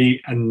going to be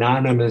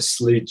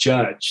anonymously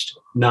judged,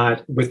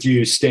 not with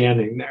you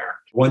standing there.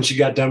 Once you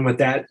got done with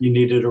that, you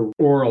needed an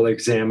oral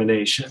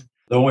examination.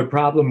 The only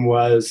problem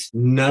was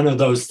none of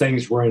those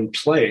things were in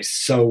place.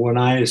 So when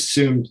I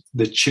assumed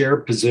the chair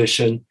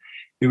position,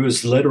 it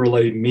was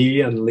literally me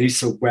and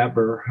Lisa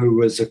Weber, who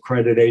was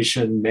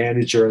accreditation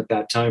manager at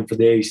that time for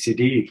the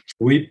ACD.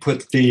 We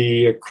put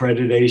the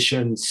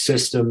accreditation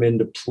system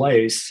into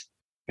place.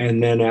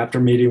 And then after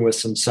meeting with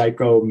some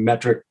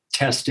psychometric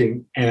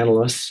testing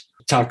analysts,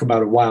 talk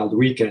about a wild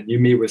weekend. You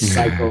meet with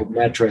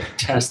psychometric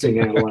testing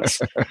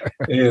analysts.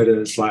 It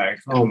is like,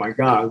 oh my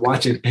God,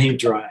 watching paint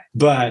dry.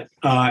 But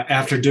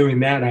after doing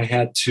that, I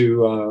had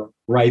to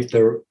write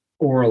the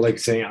oral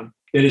exam.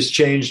 It has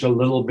changed a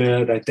little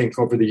bit, I think,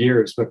 over the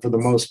years, but for the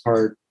most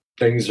part,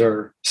 things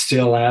are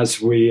still as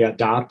we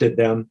adopted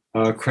them.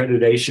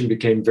 Accreditation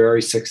became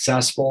very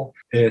successful.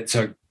 It's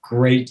a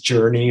great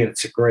journey.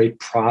 It's a great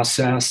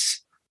process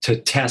to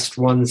test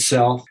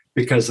oneself,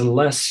 because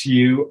unless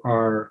you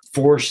are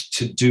forced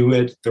to do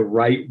it the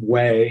right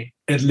way,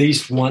 at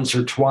least once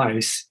or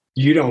twice,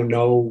 you don't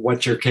know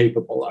what you're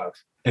capable of.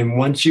 And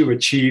once you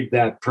achieve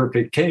that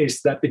perfect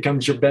case, that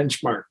becomes your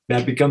benchmark.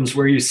 That becomes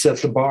where you set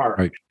the bar.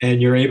 Right.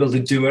 And you're able to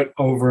do it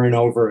over and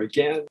over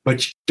again.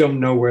 But you don't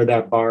know where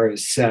that bar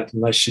is set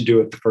unless you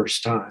do it the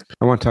first time.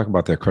 I want to talk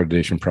about the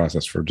accreditation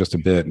process for just a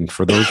bit. And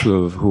for those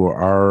who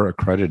are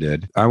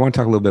accredited, I want to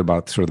talk a little bit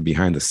about sort of the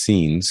behind the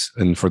scenes.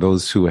 And for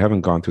those who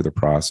haven't gone through the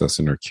process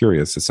and are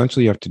curious,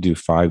 essentially you have to do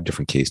 5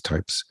 different case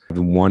types.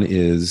 One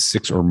is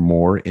 6 or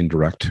more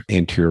indirect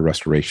anterior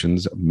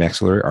restorations,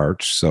 maxillary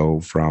arch,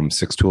 so from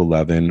 6 to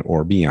 11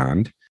 or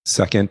beyond.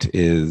 Second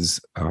is,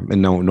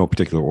 in no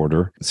particular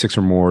order, 6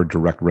 or more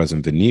direct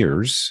resin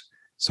veneers.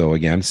 So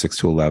again, 6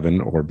 to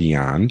 11 or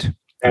beyond.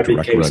 That'd be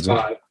Direct case resin.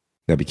 5.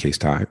 That'd be case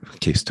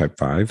type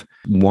 5.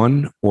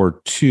 1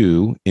 or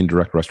 2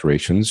 indirect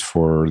restorations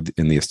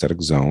in the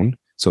aesthetic zone.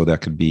 So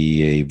that could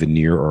be a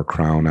veneer or a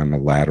crown on a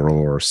lateral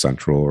or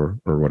central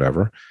or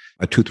whatever.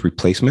 A tooth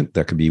replacement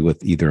that could be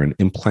with either an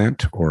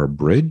implant or a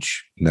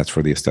bridge, and that's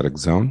for the aesthetic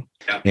zone.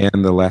 Yeah.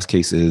 And the last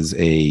case is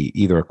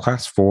either a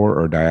class 4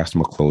 or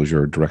diastomal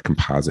closure direct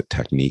composite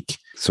technique.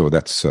 So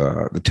that's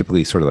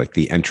typically sort of like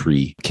the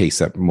entry case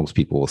that most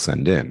people will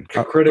send in.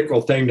 A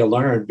critical thing to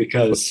learn,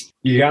 because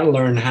you got to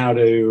learn how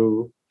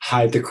to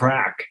hide the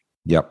crack.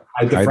 Yep.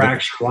 Hide the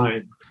fracture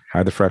line.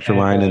 Hide the fracture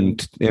line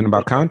and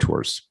about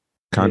contours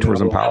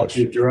and polish.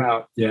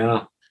 Throughout.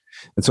 Yeah.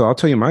 And so I'll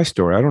tell you my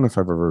story. I don't know if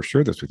I've ever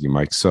shared this with you,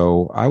 Mike.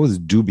 So I was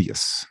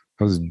dubious.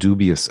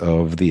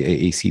 of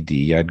the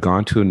AACD. I'd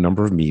gone to a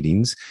number of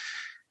meetings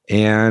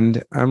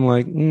and I'm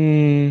like,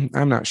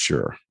 I'm not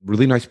sure.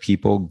 Really nice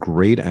people,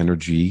 great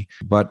energy,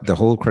 but the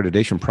whole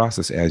accreditation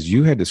process, as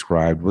you had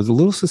described, was a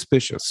little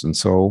suspicious. And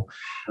so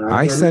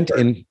I sent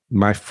in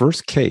my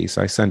first case.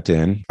 I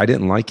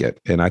didn't like it.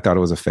 And I thought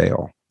it was a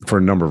fail for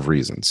a number of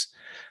reasons.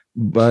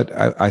 But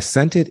I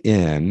sent it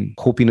in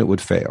hoping it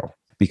would fail,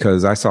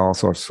 because I saw all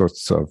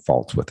sorts of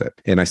faults with it.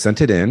 And I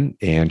sent it in,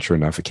 and sure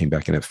enough, it came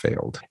back and it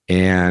failed.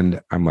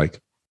 And I'm like,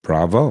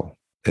 bravo.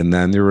 And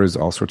then there was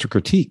all sorts of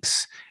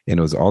critiques. And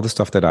it was all the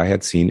stuff that I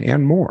had seen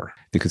and more.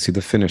 They could see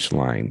the finish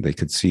line. They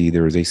could see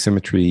there was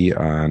asymmetry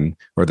or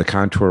the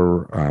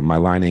contour, my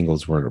line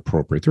angles weren't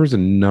appropriate. There was a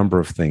number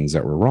of things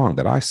that were wrong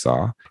that I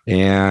saw.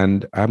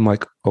 And I'm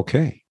like,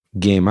 okay,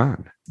 game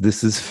on.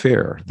 This is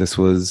fair.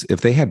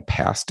 If they had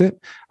passed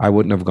it, I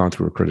wouldn't have gone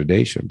through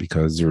accreditation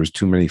because there was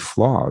too many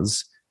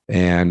flaws.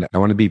 And I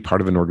want to be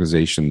part of an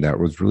organization that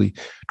was really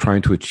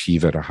trying to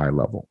achieve at a high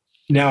level.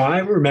 Now, I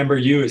remember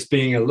you as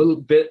being a little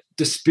bit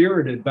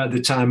dispirited by the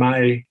time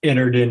I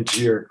entered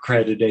into your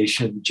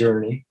accreditation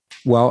journey.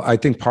 Well, I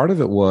think part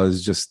of it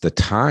was just the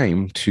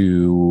time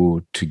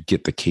to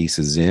get the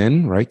cases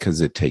in, right?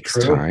 Because it takes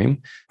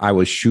time. I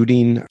was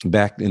shooting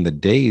back in the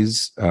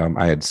days.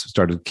 I had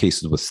started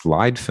cases with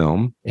slide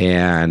film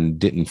and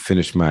didn't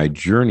finish my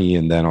journey.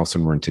 And then all of a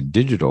sudden we're into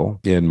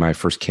digital. And my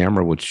first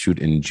camera would shoot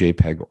in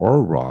JPEG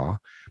or RAW.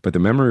 But the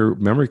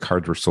memory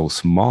cards were so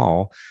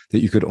small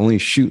that you could only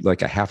shoot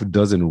like a half a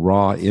dozen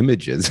raw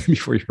images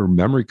before your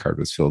memory card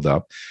was filled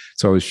up.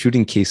 So I was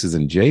shooting cases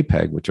in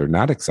JPEG, which are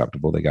not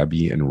acceptable. They got to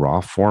be in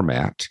raw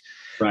format.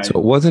 Right. So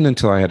it wasn't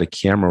until I had a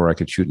camera where I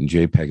could shoot in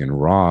JPEG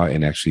and raw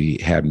and actually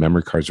had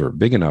memory cards that were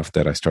big enough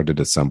that I started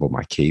to assemble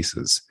my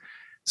cases.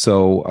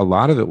 So a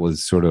lot of it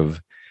was sort of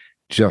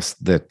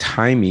just the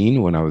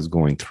timing when I was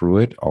going through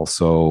it.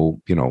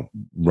 Also,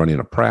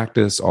 running a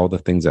practice, all the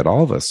things that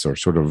all of us are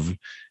sort of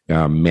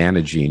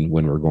managing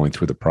when we're going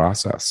through the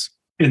process.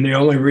 And the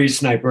only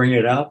reason I bring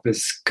it up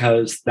is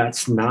because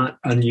that's not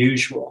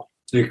unusual.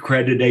 The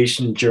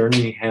accreditation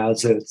journey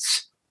has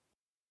its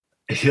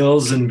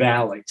hills and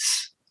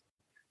valleys.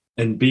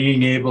 And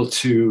being able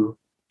to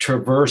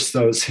traverse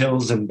those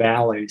hills and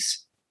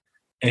valleys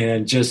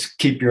and just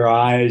keep your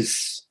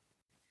eyes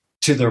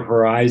to the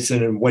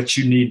horizon and what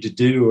you need to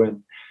do.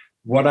 And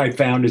what I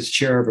found as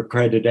chair of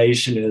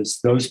accreditation is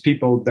those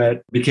people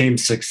that became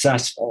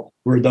successful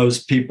were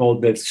those people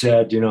that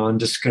said, I'm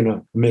just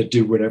going to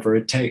do whatever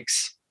it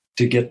takes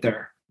to get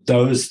there.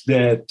 Those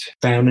that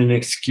found an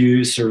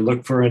excuse or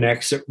looked for an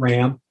exit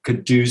ramp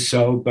could do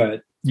so,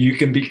 but you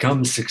can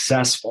become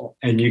successful,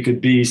 and you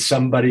could be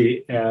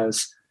somebody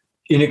as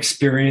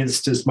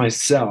inexperienced as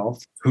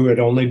myself who had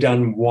only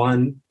done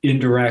one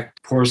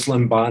indirect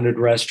porcelain bonded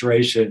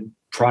restoration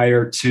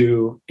prior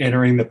to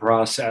entering the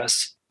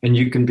process. And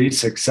you can be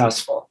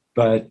successful,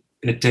 but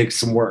it takes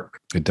some work.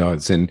 It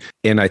does. And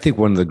I think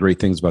one of the great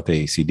things about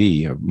the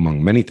AACD,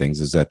 among many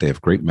things, is that they have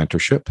great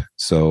mentorship.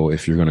 So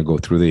if you're going to go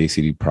through the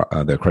AACD,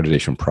 the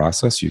accreditation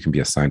process, you can be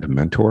assigned a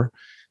mentor,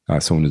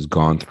 someone who's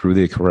gone through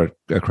the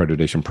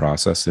accreditation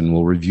process and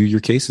will review your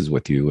cases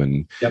with you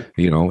and,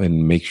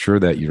 and make sure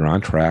that you're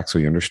on track. So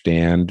you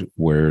understand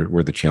where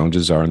the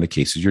challenges are in the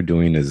cases you're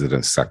doing. Is it an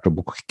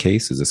acceptable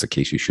case? Is this a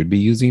case you should be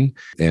using?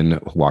 And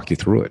walk you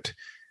through it.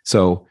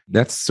 So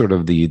that's sort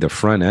of the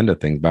front end of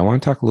things. But I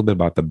want to talk a little bit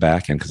about the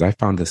back end, because I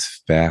found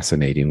this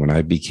fascinating when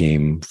I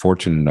became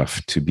fortunate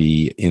enough to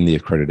be in the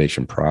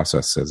accreditation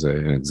process as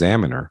an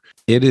examiner.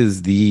 It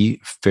is the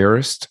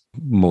fairest,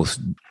 most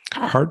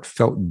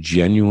heartfelt,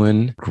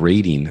 genuine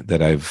grading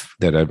that I've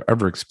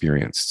ever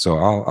experienced. So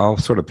I'll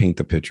sort of paint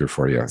the picture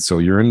for you. So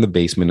you're in the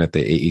basement at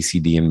the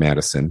AACD in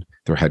Madison.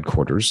 their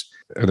headquarters.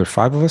 Are there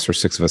 5 of us or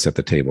 6 of us at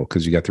the table?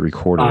 Because you got the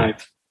recorder.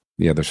 5.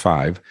 Yeah, there's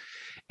 5.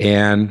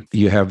 And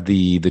you have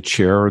the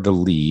chair or the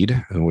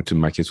lead, which in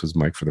my case was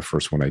Mike for the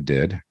first one I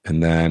did.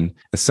 And then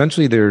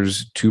essentially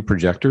there's 2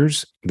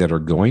 projectors that are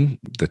going,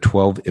 the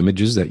 12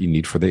 images that you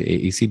need for the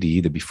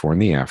AACD, the before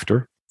and the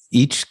after.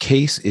 Each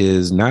case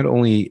is not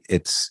only,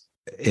 it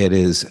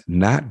is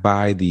not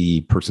by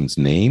the person's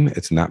name,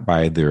 it's not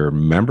by their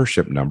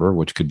membership number,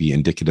 which could be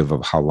indicative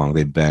of how long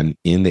they've been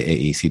in the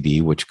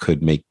AACD, which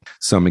could make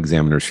some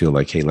examiners feel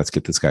like, hey, let's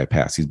get this guy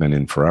passed. He's been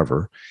in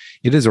forever.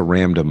 It is a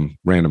random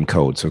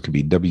code. So it could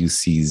be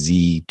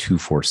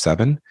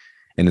WCZ247,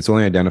 and it's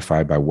only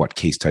identified by what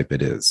case type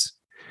it is.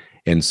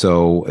 And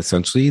so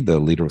essentially the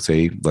leader will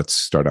say, let's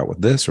start out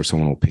with this, or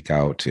someone will pick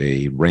out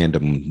a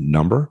random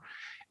number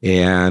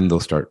and they'll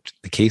start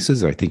the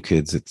cases. I think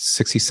it's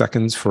 60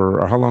 seconds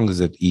or how long is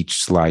it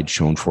each slide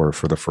shown for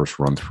the first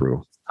run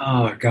through?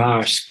 Oh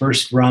gosh,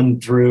 first run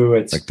through,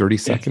 it's like 30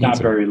 seconds. It's not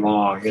very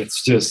long.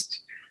 It's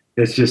just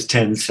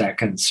 10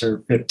 seconds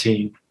or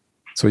 15.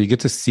 So you get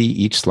to see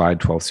each slide,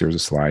 12 series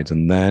of slides,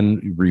 and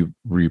then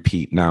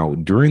repeat. Now,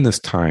 during this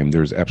time,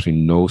 there's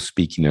absolutely no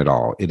speaking at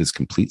all. It is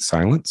complete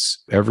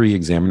silence. Every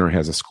examiner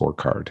has a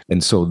scorecard.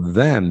 And so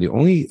then the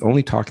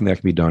only talking that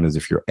can be done is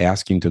if you're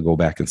asking to go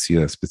back and see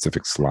a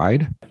specific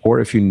slide,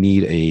 or if you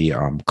need a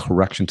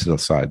correction to the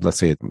slide. Let's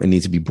say it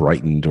needs to be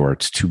brightened or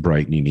it's too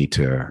bright and you need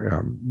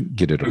to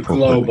get it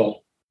appropriately.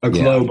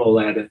 Global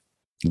edit.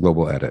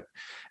 Global edit.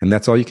 And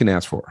that's all you can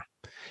ask for.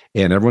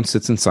 And everyone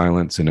sits in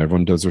silence and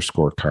everyone does their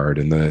scorecard.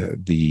 And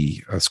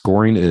the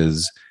scoring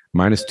is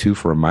 -2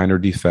 for a minor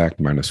defect,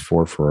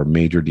 -4 for a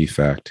major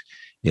defect,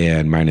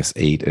 and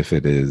 -8 if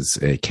it is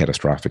a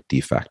catastrophic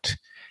defect.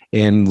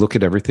 And look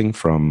at everything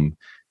from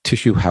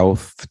tissue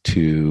health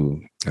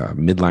to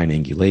midline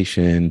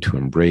angulation, to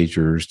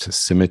embrasures, to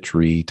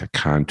symmetry, to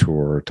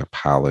contour, to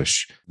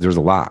polish. There's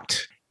a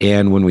lot.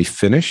 And when we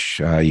finish,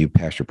 you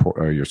pass your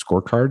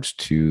scorecards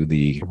to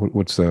the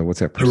what's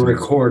that person? The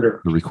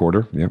recorder. The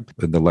recorder. Yep.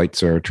 The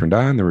lights are turned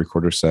on. The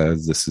recorder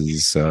says this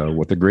is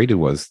what the graded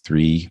was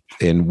 3,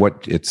 and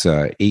what it's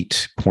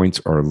 8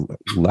 points or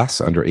less,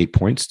 under 8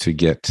 points to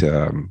get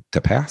to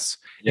pass.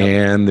 Yep.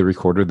 And the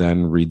recorder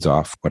then reads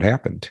off what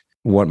happened.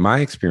 What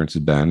my experience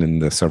has been,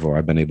 and the several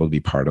I've been able to be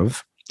part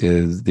of,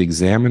 is the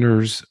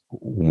examiners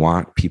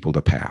want people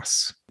to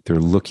pass. They're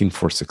looking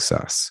for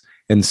success.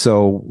 And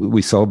so we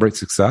celebrate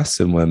success.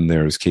 And when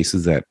there's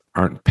cases that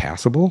aren't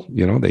passable,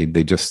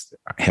 they just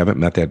haven't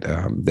met that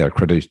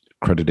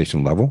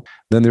accreditation level,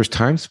 then there's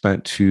time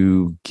spent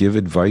to give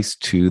advice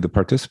to the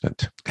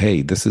participant.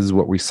 Hey, this is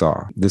what we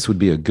saw. This would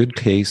be a good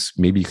case.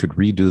 Maybe you could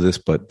redo this,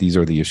 but these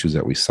are the issues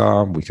that we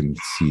saw. We can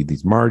see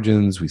these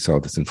margins. We saw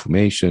this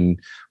inflammation,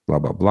 blah,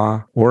 blah,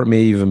 blah. Or it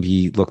may even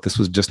be, look, this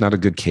was just not a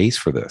good case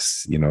for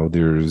this. You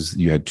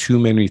had too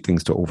many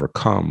things to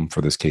overcome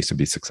for this case to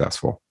be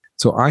successful.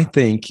 So I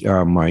think,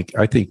 Mike,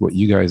 what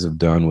you guys have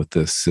done with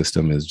this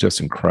system is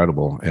just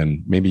incredible.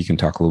 And maybe you can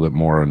talk a little bit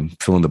more and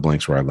fill in the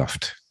blanks where I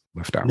left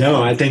out.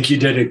 No, I think you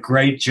did a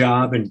great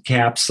job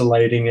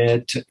encapsulating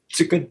it. It's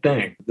a good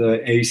thing.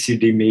 The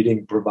AACD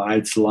meeting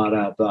provides a lot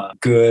of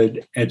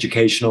good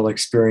educational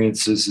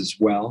experiences as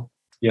well.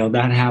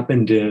 That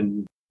happened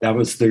that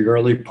was the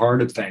early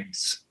part of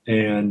things.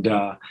 And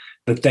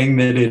the thing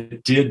that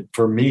it did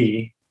for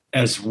me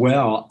as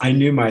well, I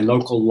knew my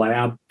local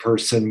lab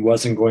person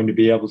wasn't going to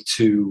be able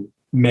to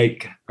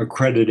make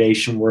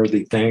accreditation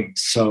worthy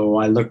things. So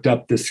I looked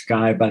up this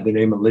guy by the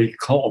name of Lee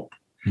Culp,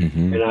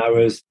 and I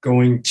was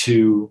going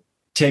to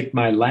take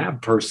my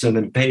lab person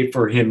and pay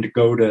for him to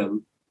go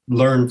to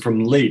learn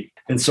from Lee.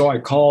 And so I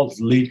called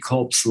Lee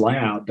Culp's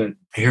lab, and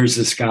here's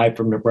this guy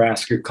from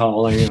Nebraska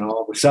calling, and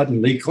all of a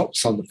sudden Lee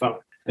Culp's on the phone.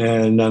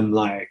 And I'm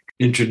like,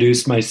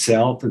 introduced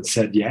myself and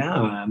said, yeah,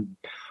 I'm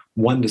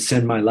wanting to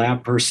send my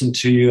lab person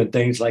to you and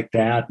things like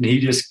that. And he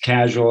just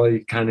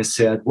casually kind of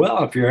said,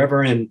 well, if you're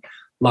ever in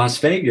Las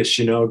Vegas,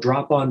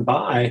 drop on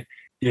by,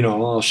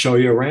 I'll show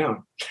you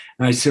around.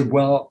 And I said,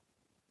 well,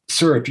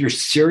 sir, if you're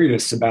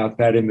serious about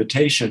that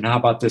invitation, how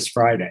about this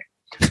Friday?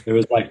 It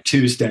was like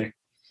Tuesday.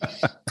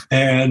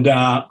 And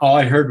all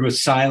I heard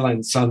was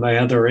silence on the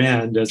other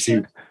end as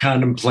he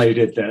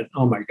contemplated that,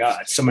 oh my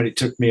God, somebody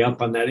took me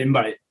up on that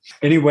invite.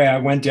 Anyway, I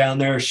went down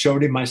there,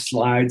 showed him my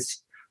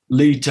slides.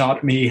 Lee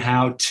taught me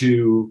how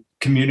to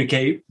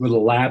communicate with a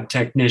lab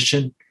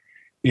technician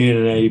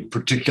in a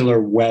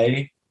particular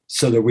way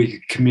so that we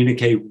could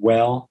communicate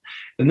well.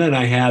 And then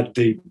I had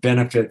the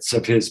benefits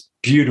of his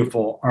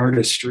beautiful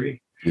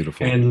artistry.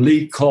 Beautiful. And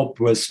Lee Culp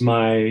was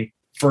my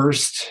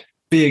first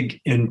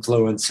big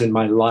influence in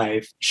my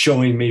life,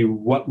 showing me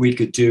what we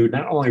could do,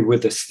 not only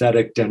with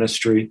aesthetic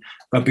dentistry,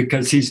 but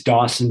because he's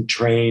Dawson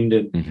trained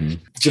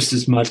and just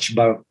as much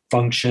about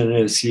function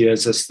as he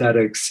is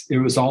aesthetics. It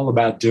was all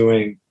about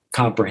doing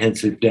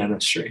comprehensive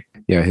dentistry.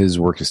 Yeah, his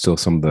work is still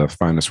some of the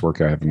finest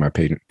work I have in my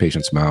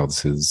patients'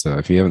 mouths.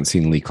 If you haven't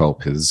seen Lee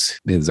Culp, his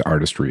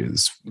artistry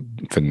is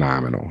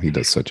phenomenal. He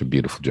does such a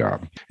beautiful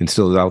job and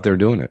still is out there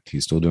doing it.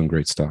 He's still doing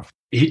great stuff.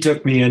 he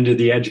took me into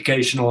the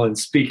educational and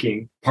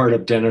speaking part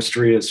of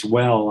dentistry as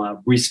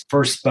well. We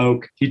first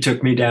spoke, he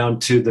took me down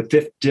to the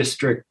 5th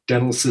District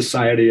Dental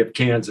Society of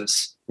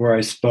Kansas, where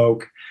I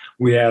spoke.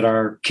 We had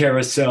our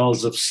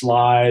carousels of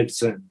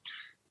slides and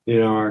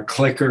our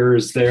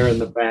clickers there in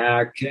the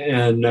back,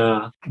 and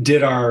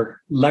did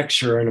our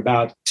lecture. And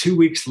about 2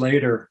 weeks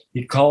later,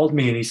 he called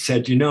me and he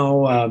said,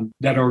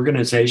 that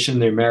organization,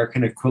 the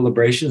American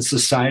Equilibration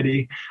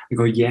Society. I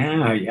go,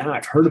 yeah,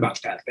 I've heard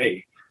about that.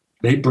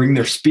 They bring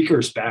their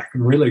speakers back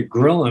and really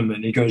grill them.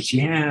 And he goes,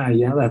 yeah,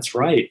 that's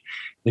right.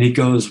 And he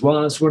goes, well,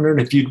 I was wondering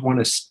if you'd want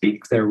to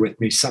speak there with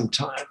me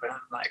sometime. And I'm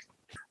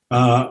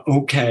like,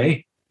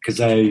 okay,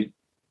 because I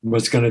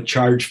was going to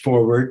charge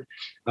forward.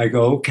 I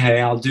go,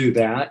 okay, I'll do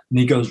that. And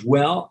he goes,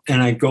 well,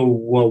 and I go,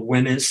 well,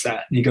 when is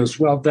that? And he goes,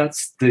 well,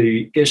 that's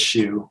the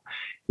issue.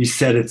 He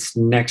said, it's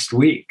next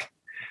week.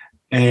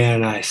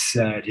 And I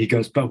said, he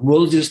goes, but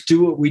we'll just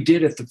do what we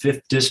did at the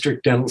 5th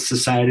District Dental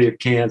Society of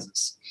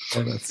Kansas.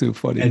 Oh, that's so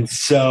funny. And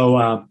so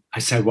I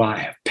said, well, I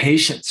have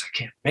patients. I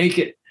can't make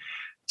it.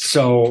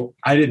 So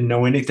I didn't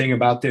know anything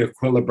about the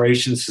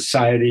Equilibration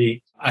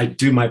Society. I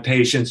do my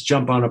patients,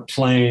 jump on a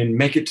plane,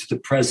 make it to the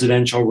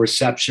presidential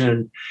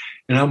reception.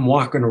 And I'm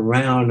walking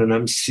around and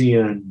I'm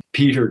seeing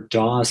Peter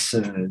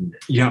Dawson,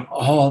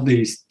 all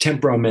these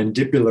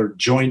temporomandibular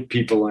joint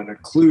people and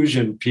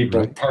occlusion people,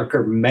 right.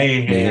 Parker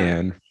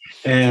Mahan,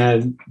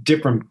 and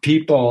different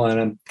people. And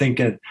I'm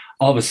thinking,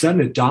 all of a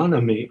sudden it dawned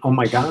on me, oh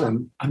my God,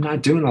 I'm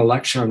not doing a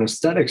lecture on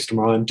aesthetics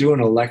tomorrow. I'm doing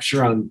a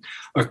lecture on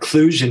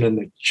occlusion in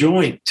the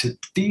joint to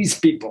these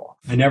people.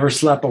 I never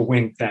slept a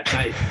wink that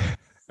night.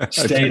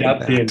 Stayed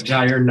up the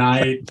entire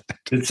night,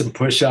 did some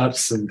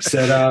push-ups and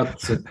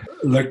sit-ups, and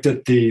looked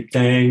at the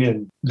thing.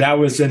 And that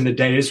was in the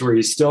days where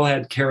you still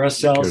had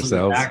carousels in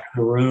the back of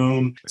the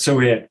room. So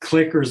we had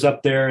clickers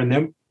up there,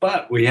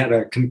 but we had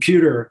a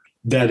computer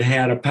that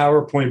had a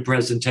PowerPoint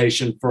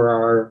presentation for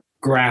our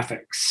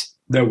graphics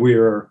that we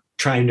were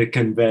trying to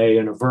convey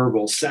in a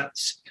verbal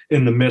sense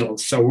in the middle.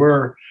 So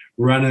we're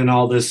running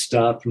all this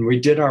stuff, and we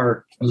did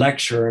our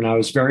lecture, and I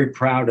was very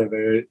proud of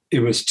it. It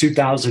was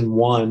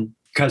 2001.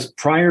 Because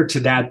prior to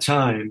that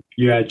time,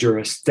 you had your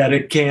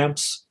aesthetic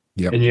camps,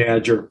 yep. And you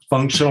had your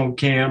functional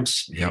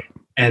camps, yep.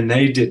 And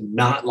they did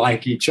not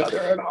like each other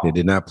at all. They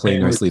did not play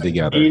nicely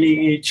together.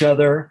 Eating each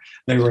other.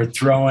 They were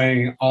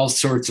throwing all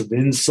sorts of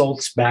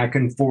insults back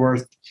and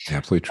forth.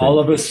 Absolutely true. All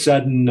of a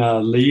sudden,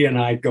 Lee and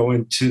I go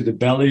into the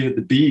belly of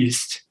the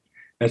beast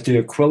at the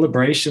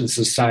Equilibration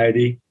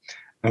Society,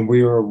 and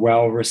we were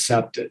well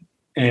recepted.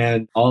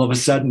 And all of a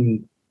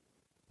sudden,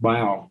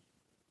 wow,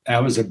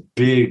 that was a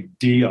big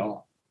deal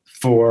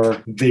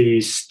for the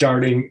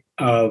starting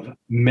of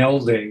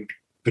melding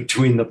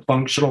between the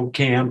functional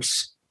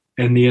camps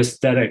and the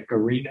aesthetic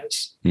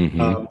arenas.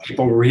 Mm-hmm.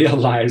 People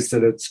realize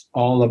that it's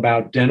all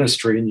about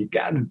dentistry, and you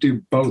got to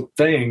do both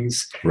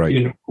things right.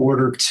 in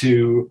order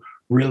to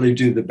really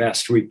do the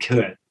best we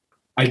could.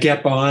 I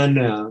kept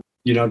on.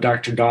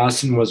 Dr.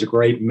 Dawson was a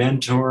great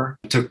mentor.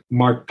 I took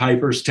Mark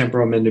Piper's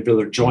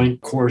temporomandibular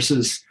joint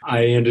courses.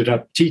 I ended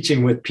up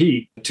teaching with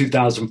Pete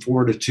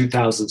 2004 to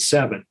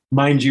 2007.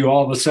 Mind you,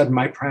 all of a sudden,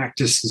 my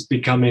practice is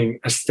becoming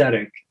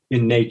aesthetic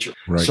in nature.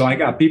 Right. So I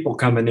got people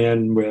coming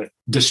in with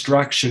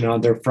destruction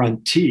on their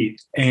front teeth.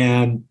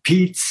 And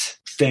Pete's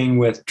thing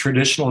with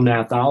traditional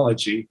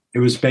gnathology, it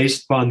was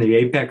based upon the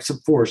apex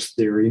of force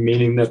theory,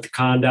 meaning that the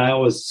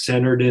condyle was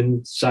centered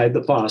inside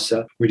the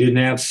fossa. We didn't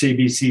have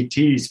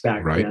CBCTs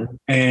back right. then.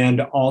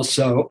 And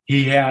also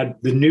he had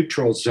the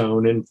neutral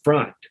zone in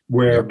front,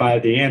 whereby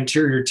the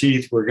anterior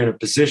teeth were going to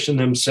position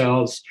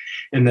themselves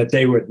and that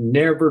they would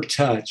never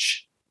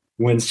touch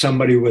when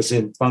somebody was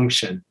in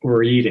function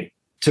or eating.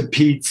 To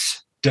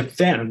Pete's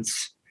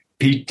defense,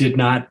 Pete did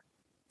not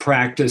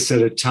practice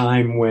at a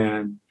time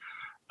when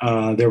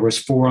there was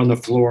 4 on the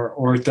floor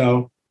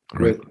ortho,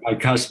 right. with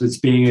bicuspids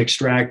being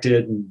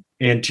extracted and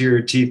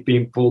anterior teeth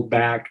being pulled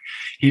back.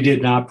 He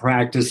did not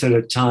practice at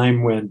a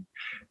time when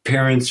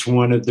parents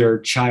wanted their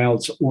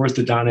child's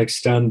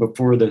orthodontics done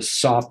before the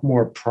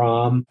sophomore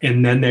prom,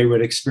 and then they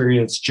would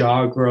experience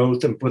jaw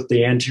growth and put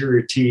the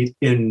anterior teeth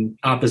in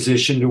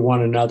opposition to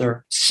one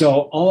another.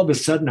 So all of a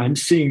sudden, I'm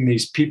seeing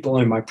these people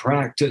in my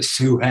practice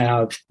who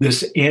have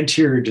this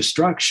anterior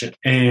destruction,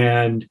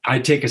 and I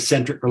take a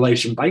centric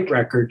relation bite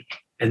record,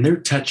 and they're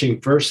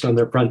touching first on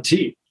their front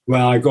teeth.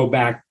 Well, I go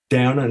back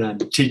down and I'm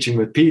teaching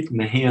with Pete and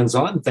the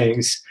hands-on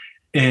things,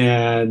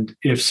 and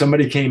if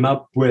somebody came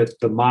up with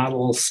the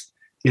models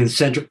in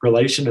centric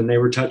relation and they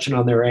were touching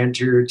on their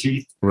anterior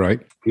teeth, right,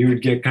 we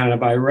would get kind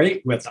of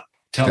irate with them.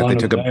 They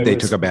took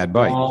a bad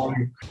bite.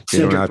 They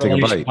don't know how to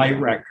take a bite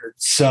record.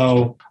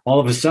 So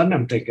all of a sudden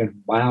I'm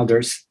thinking, wow,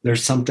 there's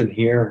something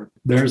here.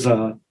 There's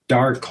a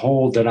dark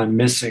hole that I'm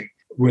missing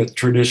with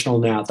traditional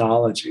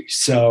gnathology.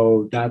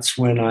 So that's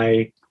when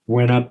I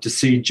went up to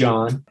see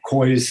John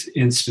Kois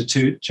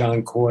Institute,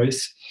 John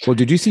Kois. Well,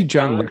 did you see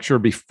John lecture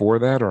before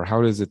that, or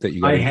how is it that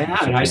you got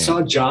I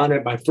saw John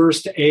at my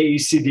first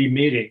AECD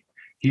meeting.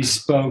 He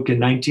spoke in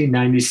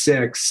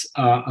 1996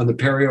 on the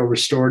perio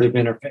restorative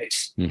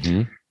interface.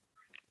 Mm-hmm.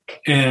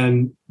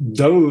 And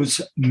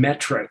those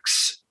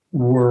metrics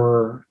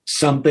were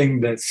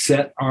something that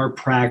set our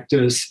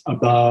practice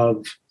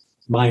above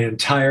my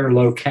entire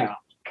locale.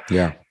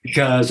 Yeah.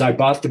 Because I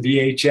bought the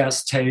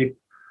VHS tape.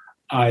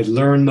 I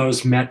learned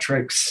those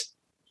metrics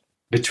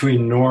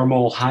between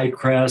normal, high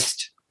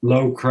crest,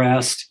 low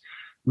crest,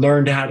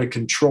 learned how to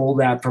control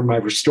that from my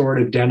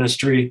restorative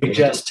dentistry.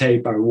 VHS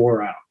tape I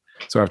wore out.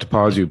 So I have to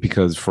pause you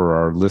because for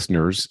our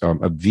listeners,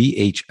 a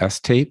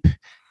VHS tape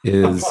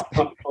is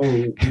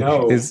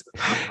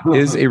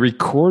is a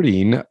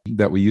recording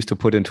that we used to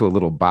put into a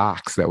little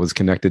box that was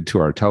connected to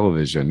our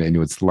television, and you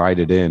would slide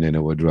it in and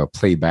it would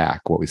play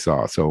back what we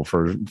saw. So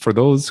for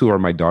those who are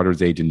my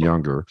daughter's age and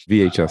younger,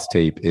 VHS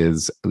tape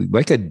is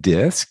like a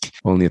disc,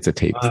 only it's a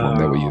tape form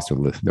that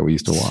we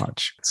used to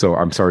watch. So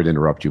I'm sorry to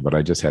interrupt you, but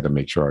I just had to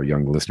make sure our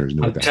young listeners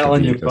knew I'm that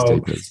telling the you, VHS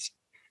tape is.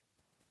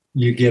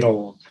 You get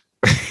old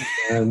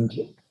and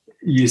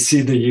you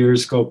see the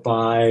years go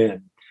by,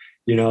 and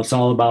it's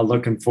all about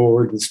looking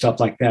forward and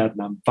stuff like that.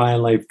 And I'm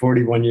finally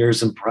 41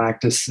 years in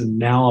practice. And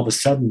now all of a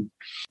sudden,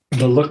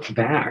 the look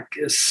back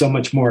is so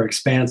much more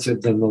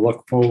expansive than the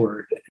look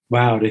forward.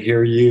 Wow, to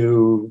hear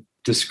you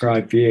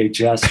describe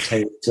VHS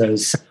tapes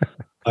as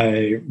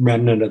a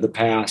remnant of the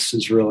past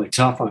is really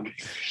tough on me.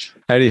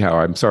 Anyhow,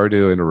 I'm sorry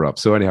to interrupt.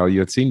 So anyhow, you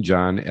had seen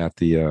John at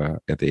the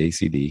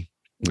ACD,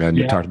 and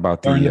you talked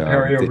about the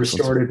perio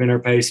restorative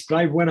interface. But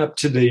I went up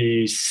to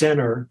the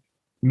center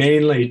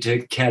mainly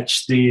to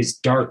catch these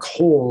dark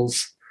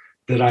holes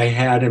that I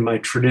had in my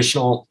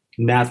traditional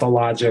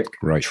nathologic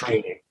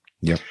training.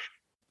 Yep.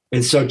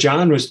 And so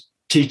John was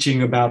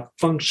teaching about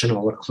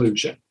functional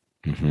occlusion,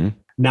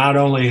 not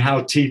only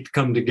how teeth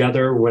come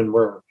together when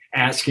we're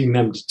asking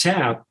them to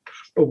tap,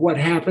 but what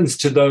happens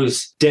to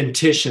those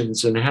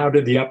dentitions and how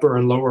do the upper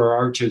and lower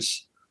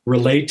arches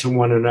relate to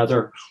one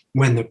another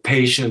when the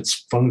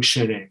patient's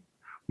functioning,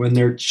 when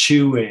they're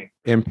chewing.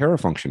 And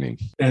parafunctioning.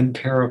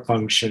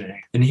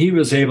 And he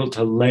was able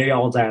to lay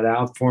all that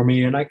out for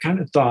me. And I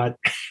kind of thought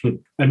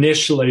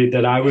initially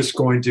that I was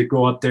going to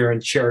go up there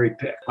and cherry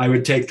pick. I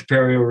would take the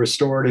perio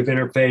restorative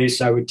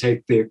interface. I would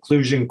take the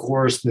occlusion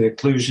course, the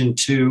occlusion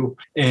 2.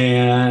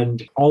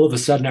 And all of a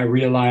sudden I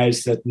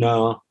realized that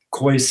no,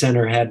 Coy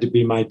Center had to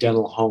be my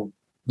dental home.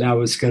 That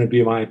was going to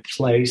be my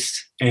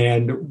place.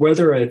 And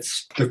whether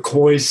it's the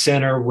Coy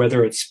Center,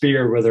 whether it's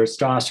Spear, whether it's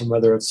Dawson,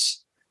 whether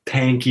it's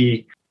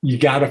Pankey, you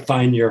got to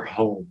find your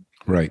home.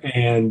 Right.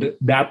 And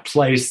that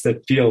place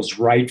that feels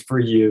right for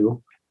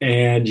you.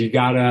 And you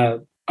got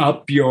to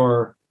up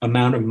your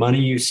amount of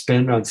money you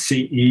spend on CE.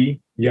 You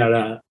got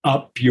to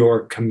up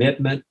your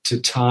commitment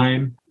to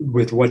time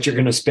with what you're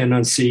going to spend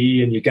on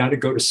CE. And you got to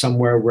go to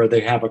somewhere where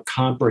they have a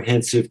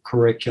comprehensive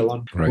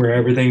curriculum, where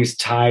everything's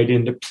tied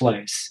into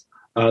place.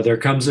 There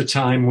comes a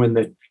time when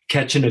the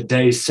catching a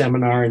day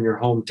seminar in your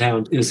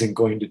hometown isn't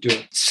going to do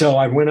it. So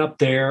I went up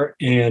there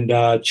and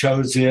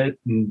chose it.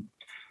 And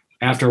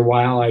after a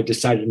while, I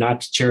decided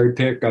not to cherry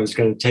pick. I was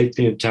going to take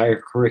the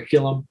entire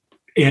curriculum.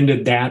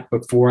 Ended that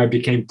before I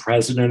became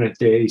president at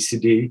the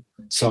ACD.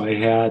 So I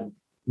had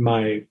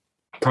my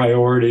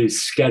priorities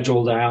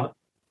scheduled out,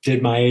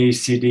 did my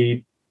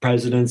ACD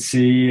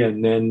presidency,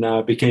 and then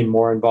became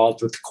more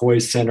involved with the Coy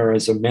Center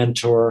as a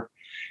mentor,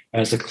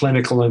 as a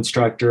clinical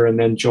instructor, and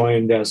then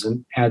joined as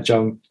an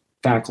adjunct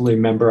faculty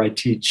member. I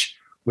teach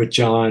with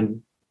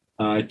John.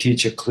 I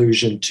teach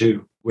occlusion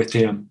 2 with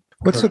him.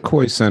 What's the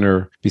Coy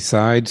Center,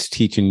 besides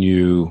teaching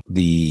you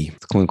the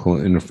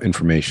clinical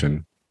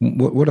information,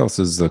 what else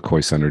has the Coy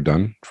Center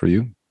done for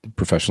you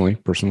professionally,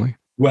 personally?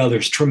 Well,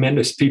 there's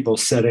tremendous people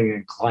sitting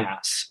in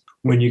class.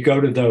 When you go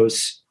to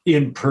those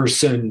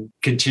in-person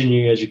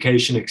continuing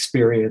education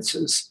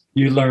experiences,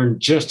 you learn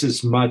just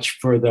as much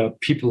for the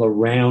people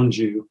around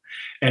you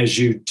as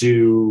you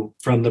do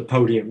from the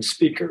podium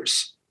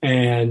speakers.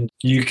 And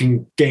you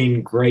can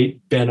gain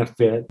great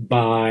benefit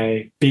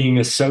by being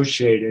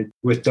associated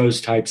with those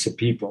types of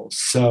people.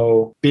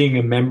 So being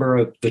a member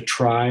of the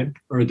tribe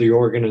or the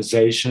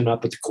organization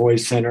up at the Coy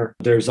Center,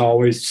 there's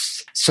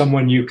always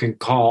someone you can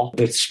call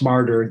that's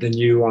smarter than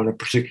you on a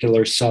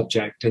particular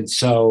subject. And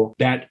so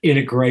that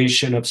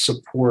integration of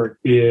support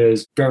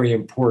is very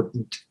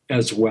important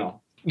as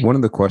well. One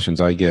of the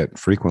questions I get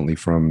frequently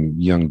from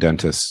young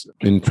dentists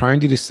in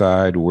trying to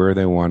decide where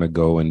they want to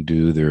go and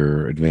do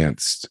their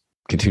advanced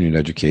continuing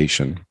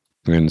education.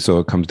 And so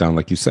it comes down,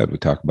 like you said, we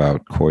talk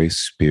about Coy,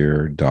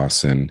 Spear,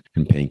 Dawson,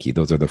 and Pankey.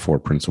 Those are the 4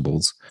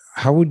 principles.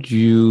 How would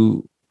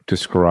you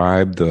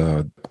describe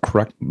the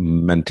correct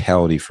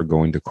mentality for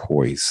going to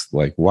Coy's?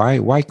 Like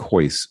why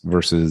Coy's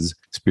versus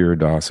Spear,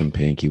 Dawson,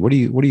 Pankey? What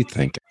do you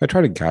think? I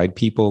try to guide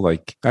people.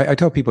 Like I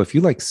tell people, if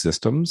you like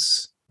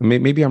systems,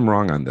 maybe I'm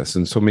wrong on this,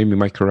 and so maybe you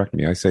might correct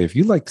me. I say, if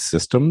you like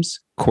systems,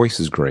 Coy's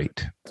is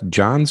great.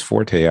 John's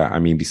forte,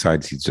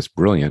 besides he's just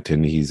brilliant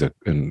and he's an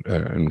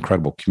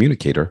incredible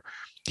communicator,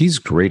 he's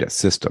great at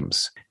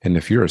systems. And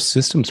if you're a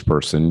systems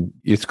person,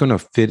 it's going to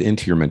fit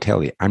into your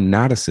mentality. I'm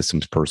not a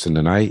systems person,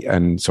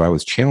 and so I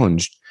was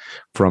challenged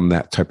from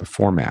that type of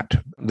format.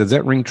 Does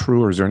that ring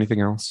true, or is there anything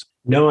else?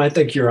 No, I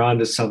think you're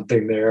onto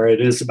something there. It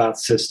is about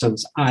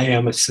systems. I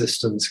am a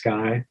systems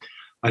guy.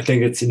 I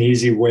think it's an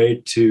easy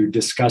way to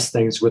discuss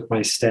things with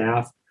my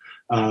staff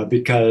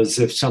because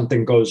if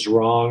something goes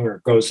wrong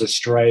or goes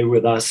astray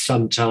with us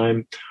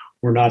sometime,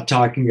 we're not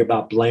talking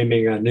about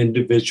blaming an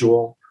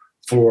individual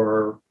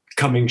for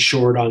coming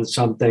short on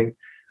something.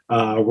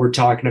 We're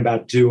talking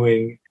about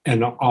doing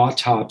an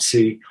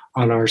autopsy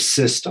on our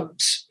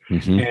systems.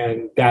 Mm-hmm.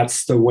 And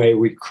that's the way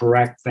we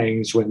correct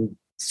things when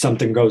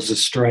something goes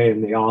astray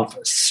in the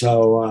office.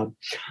 So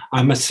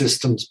I'm a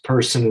systems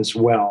person as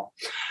well.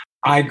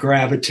 I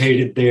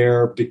gravitated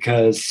there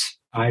because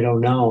I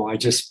don't know, I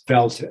just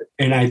felt it.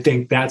 And I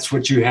think that's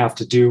what you have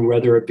to do,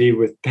 whether it be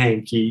with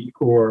Pankey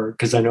or,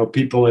 because I know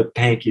people at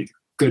Pankey,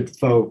 good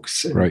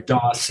folks, and right.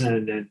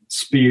 Dawson and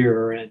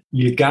Spear, and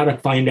you got to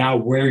find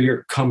out where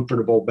you're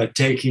comfortable, but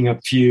taking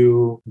a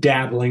few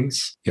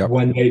dabblings,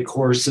 one-day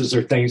courses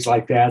or things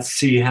like that,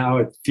 see how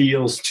it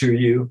feels to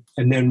you.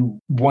 And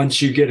then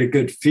once you get a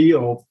good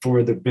feel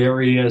for the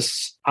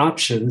various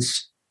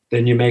options,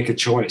 then you make a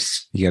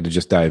choice. You got to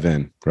just dive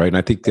in, right? And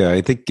I think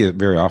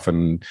very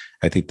often,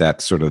 I think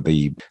that's sort of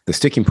the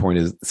sticking point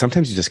is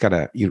sometimes you just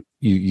gotta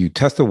you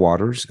test the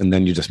waters and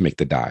then you just make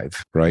the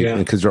dive, right? Yeah.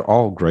 Because they're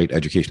all great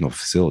educational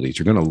facilities.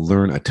 You're going to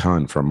learn a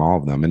ton from all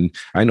of them. And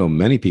I know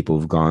many people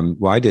who've gone.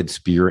 Well, I did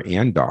Spear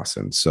and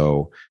Dawson.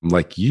 So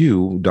like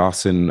you,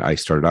 Dawson, I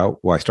started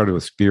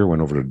with Spear,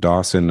 went over to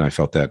Dawson. I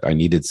felt that I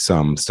needed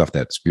some stuff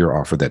that Spear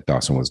offered that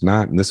Dawson was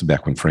not. And this is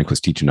back when Frank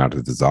was teaching out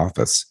of his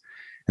office,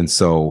 and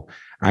so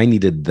I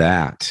needed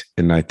that.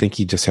 And I think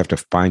you just have to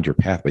find your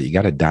path, but you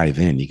got to dive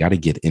in. You got to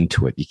get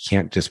into it. You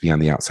can't just be on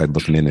the outside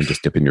looking in and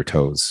just dipping your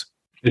toes.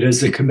 It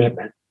is a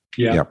commitment.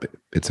 Yeah. Yep.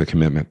 It's a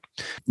commitment.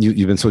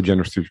 You've been so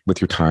generous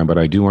with your time, but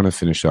I do want to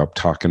finish up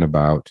talking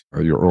about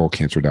your oral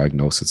cancer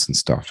diagnosis and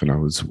stuff. And I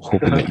was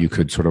hoping that you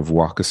could sort of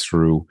walk us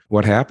through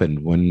what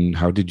happened.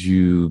 How did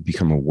you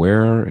become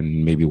aware,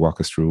 and maybe walk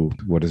us through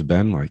what it's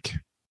been like?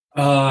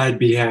 I'd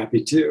be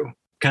happy to.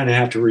 Kind of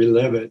have to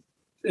relive it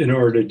in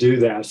order to do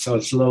that. So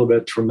it's a little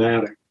bit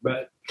traumatic,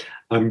 but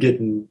I'm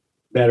getting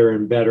better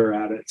and better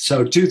at it.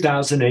 So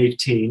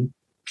 2018,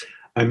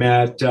 I'm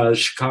at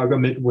Chicago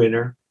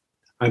Midwinter.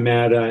 I'm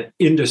at an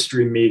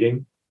industry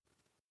meeting.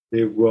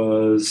 It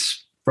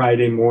was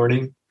Friday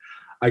morning.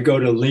 I go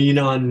to lean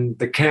on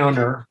the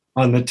counter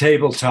on the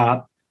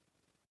tabletop,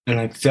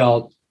 and I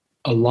felt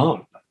a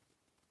lump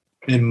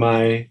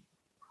in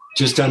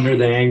just under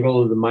the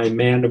angle of my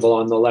mandible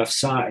on the left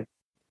side.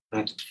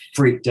 I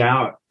freaked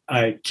out.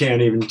 I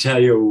can't even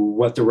tell you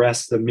what the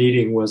rest of the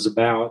meeting was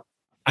about.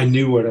 I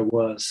knew what it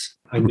was.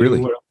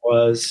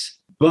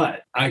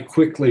 But I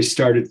quickly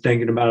started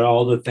thinking about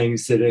all the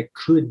things that it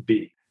could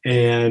be.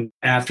 And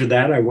after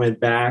that, I went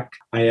back.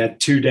 I had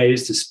 2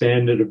 days to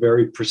spend at a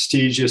very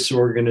prestigious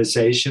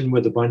organization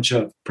with a bunch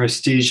of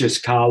prestigious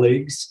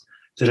colleagues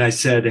that I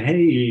said,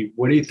 hey,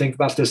 what do you think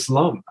about this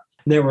lump?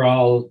 And they were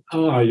all,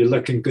 oh, you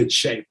look in good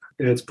shape.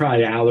 It's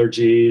probably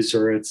allergies,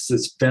 or it's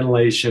this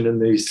ventilation in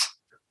these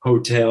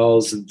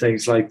hotels and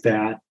things like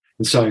that.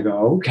 And so I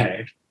go,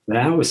 okay,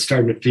 that was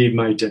starting to feed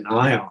my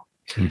denial.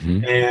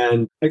 Mm-hmm.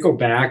 And I go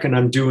back and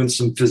I'm doing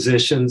some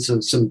physicians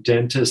and some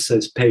dentists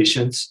as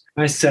patients.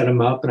 I set them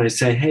up and I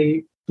say,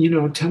 hey,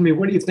 tell me,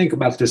 what do you think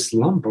about this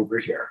lump over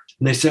here?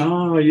 And they say,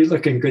 oh, you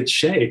look in good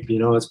shape.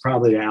 It's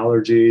probably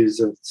allergies.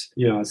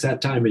 It's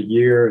that time of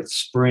year. It's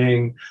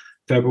spring.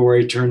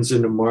 February turns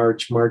into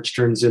March. March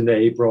turns into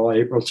April.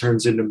 April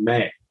turns into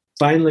May.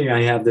 Finally,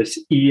 I have this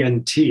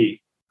ENT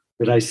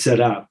that I set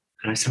up.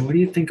 And I said, what do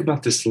you think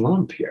about this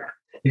lump here?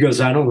 He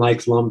goes, I don't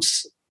like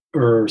lumps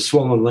or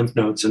swollen lymph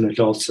nodes in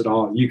adults at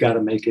all. You got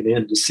to make it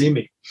in to see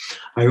me.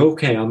 I go,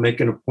 okay, I'll make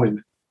an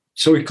appointment.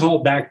 So he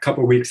called back a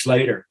couple of weeks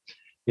later.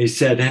 He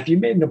said, have you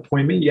made an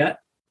appointment yet?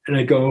 And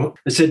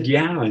I said,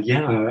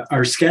 yeah,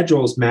 our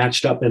schedule's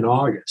matched up in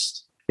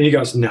August. And he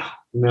goes,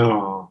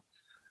 no,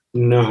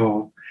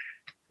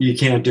 you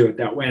can't do it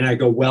that way. And I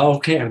go, well,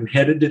 okay, I'm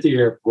headed to the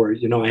airport.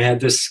 I had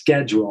this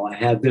schedule. I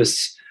had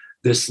this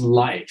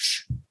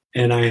life.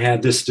 And I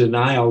had this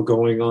denial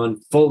going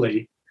on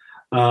fully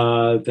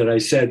that I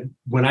said,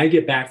 when I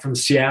get back from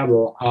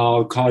Seattle,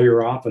 I'll call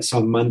your office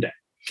on Monday.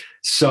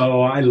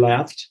 So I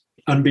left.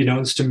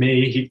 Unbeknownst to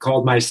me, he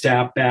called my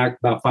staff back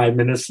about 5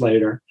 minutes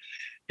later.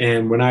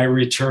 And when I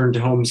returned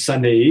home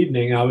Sunday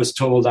evening, I was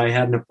told I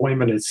had an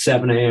appointment at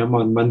 7 a.m.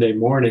 on Monday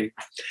morning.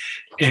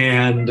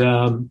 And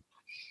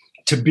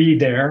to be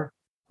there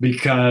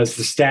because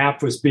the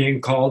staff was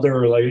being called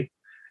early,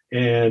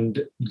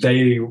 and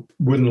they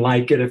wouldn't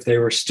like it if they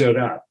were stood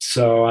up.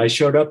 So I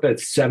showed up at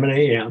 7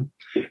 a.m.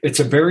 It's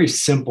a very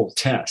simple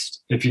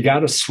test. If you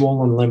got a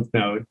swollen lymph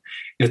node,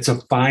 it's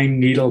a fine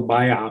needle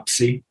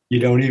biopsy. You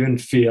don't even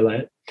feel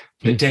it.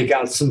 They take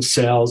out some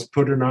cells,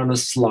 put it on a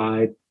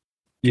slide.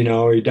 He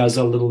does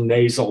a little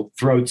nasal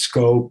throat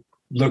scope,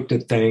 looked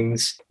at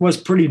things, was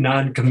pretty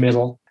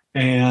non-committal.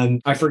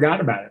 And I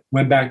forgot about it.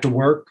 Went back to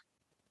work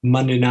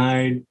Monday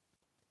night,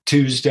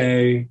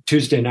 Tuesday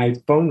night,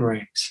 phone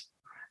rings.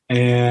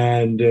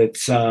 And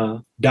it's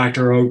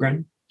Dr.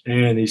 Ogren.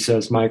 And he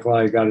says, Michael,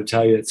 I got to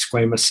tell you, it's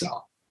squamous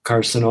cell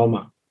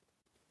carcinoma.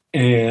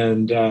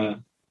 And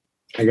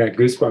I got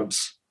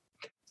goosebumps.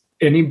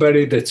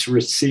 anybody that's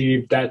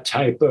received that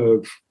type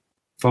of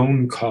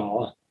phone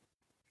call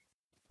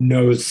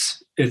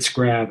knows its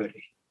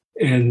gravity.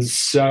 And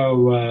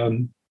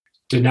so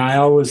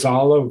denial was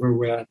all over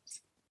with,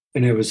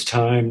 and it was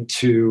time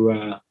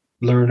to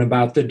learn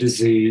about the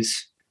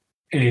disease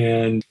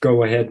and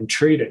go ahead and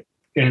treat it.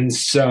 And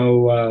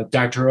so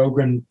Dr.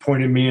 Ogren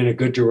pointed me in a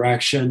good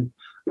direction.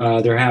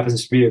 There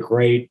happens to be a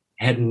great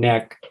head and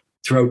neck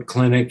throat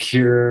clinic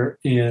here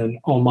in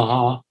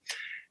Omaha.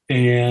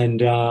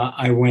 And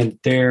I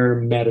went there,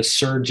 met a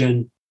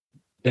surgeon.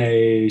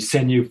 They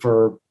send you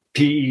for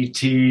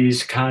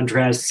PETs,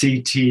 contrast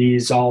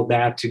CTs, all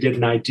that to get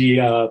an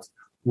idea of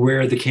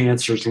where the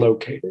cancer is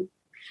located.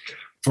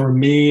 For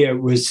me,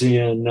 it was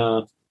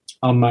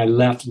on my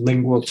left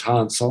lingual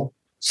tonsil,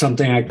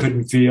 something I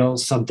couldn't feel,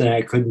 something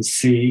I couldn't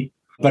see,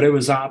 but it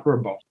was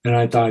operable. And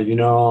I thought,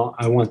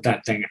 I want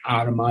that thing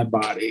out of my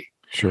body.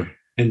 Sure.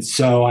 And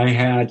so I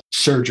had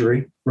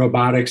surgery,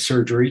 robotic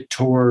surgery.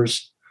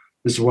 TORS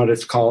is what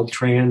it's called,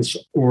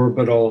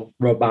 transorbital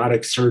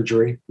robotic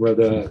surgery, where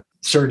the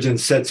surgeon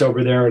sits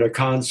over there at a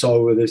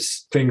console with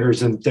his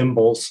fingers and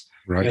thimbles.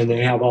 Right. And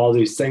they have all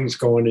these things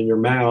going in your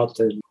mouth,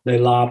 and they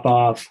lop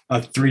off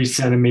a 3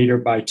 centimeter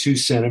by 2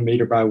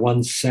 centimeter by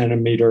 1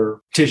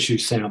 centimeter tissue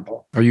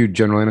sample. Are you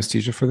general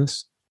anesthesia for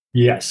this?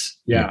 Yes.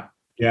 Yeah.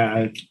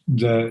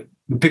 The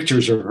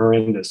pictures are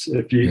horrendous.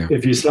 If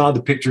you saw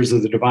the pictures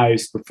of the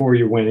device before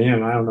you went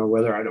in, I don't know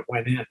whether I'd have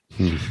went in.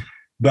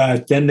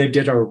 But then they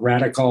did a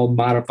radical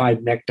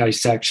modified neck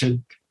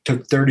dissection,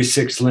 took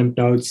 36 lymph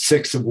nodes,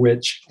 6 of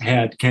which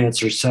had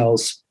cancer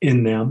cells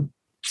in them.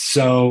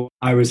 So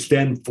I was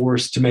then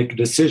forced to make a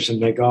decision.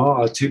 They go,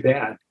 oh, too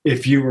bad.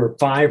 If you were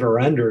 5 or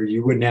under,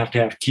 you wouldn't have to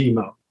have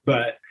chemo.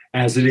 But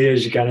as it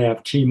is, you got to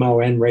have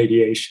chemo and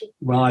radiation.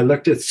 Well, I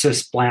looked at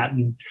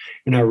cisplatin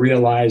and I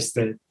realized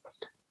that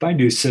if I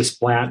do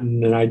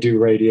cisplatin and I do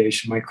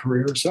radiation, my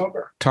career is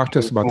over. Talk to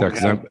us about that,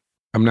 because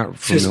I'm not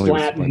familiar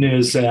with cisplatin.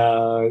 Is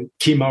a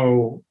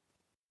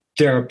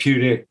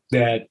chemotherapeutic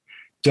that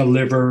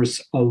delivers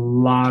a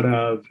lot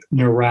of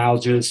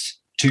neuralgias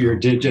to your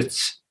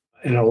digits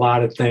and a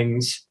lot of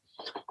things.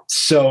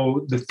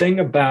 So the thing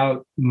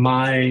about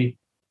my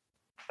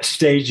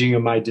staging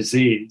of my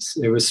disease,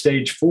 it was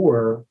stage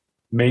 4,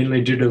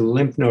 mainly due to the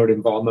lymph node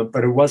involvement,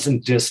 but it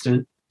wasn't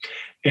distant.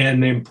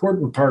 And the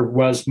important part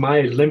was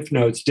my lymph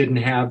nodes didn't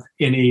have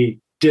any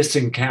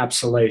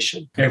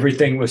disencapsulation.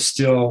 Everything was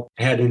still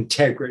had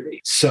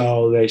integrity.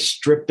 So they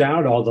stripped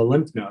out all the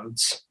lymph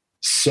nodes.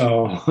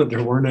 So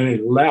there weren't any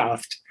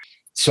left.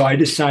 So I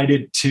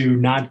decided to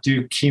not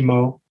do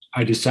chemo.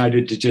 I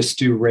decided to just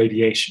do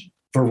radiation.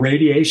 For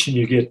radiation,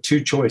 you get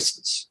 2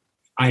 choices.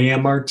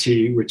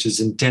 IMRT, which is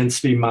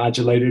intensity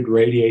modulated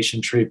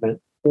radiation treatment,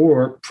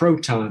 or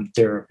proton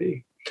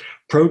therapy.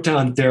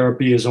 Proton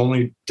therapy is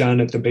only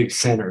done at the big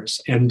centers,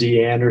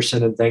 MD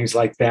Anderson and things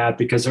like that,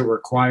 because it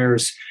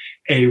requires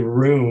a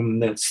room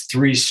that's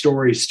 3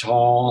 stories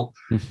tall,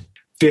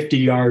 50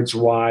 yards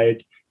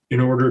wide,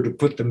 in order to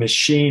put the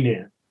machine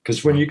in.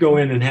 Because when you go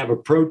in and have a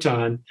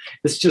proton,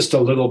 it's just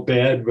a little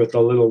bed with a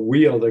little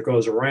wheel that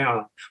goes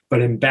around.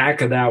 But in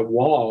back of that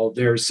wall,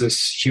 there's this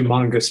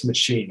humongous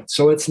machine.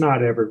 So it's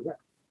not everywhere.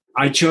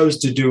 I chose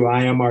to do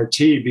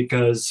IMRT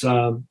because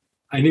I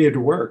needed to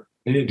work.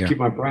 I needed to keep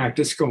my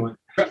practice going.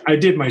 I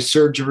did my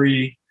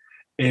surgery,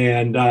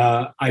 and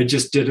I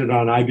just did it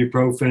on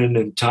ibuprofen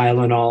and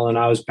Tylenol, and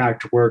I was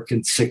back to work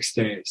in 6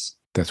 days.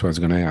 That's what I was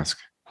going to ask.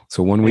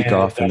 So 1 week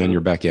off, and then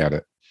you're back at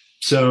it.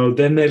 So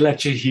then they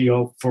let you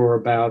heal for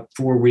about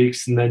 4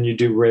 weeks, and then you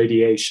do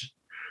radiation.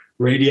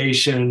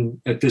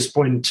 Radiation at this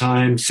point in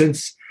time,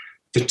 since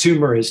the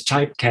tumor is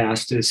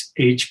typecast as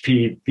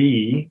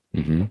HPV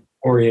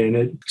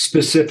oriented,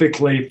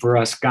 specifically for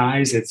us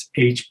guys, it's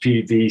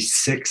HPV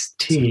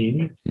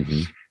 16.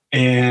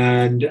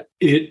 And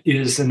it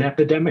is an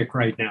epidemic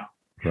right now.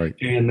 Right.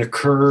 And the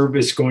curve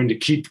is going to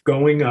keep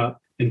going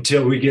up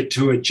until we get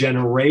to a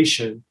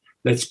generation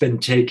that's been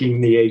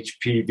taking the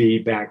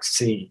HPV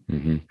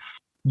vaccine.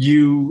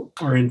 You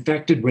are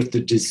infected with the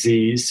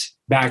disease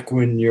back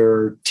when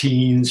you're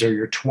teens or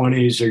your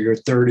 20s or your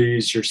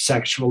 30s, you're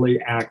sexually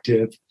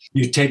active.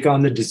 You take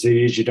on the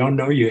disease, you don't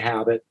know you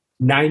have it.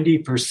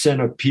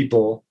 90% of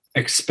people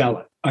expel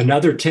it.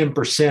 Another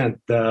 10%,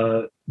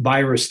 the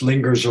virus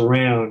lingers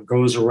around,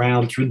 goes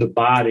around through the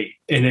body,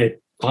 and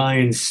it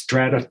finds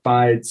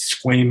stratified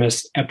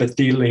squamous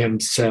epithelium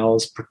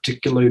cells,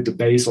 particularly the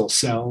basal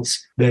cells,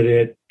 that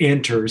it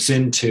enters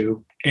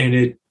into, and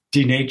it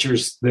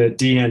denatures the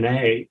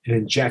DNA and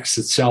injects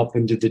itself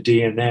into the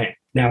DNA.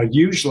 Now,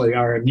 usually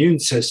our immune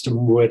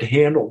system would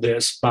handle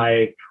this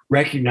by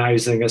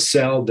recognizing a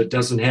cell that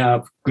doesn't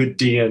have good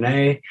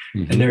DNA,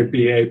 and there'd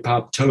be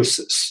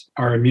apoptosis.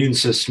 Our immune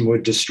system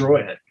would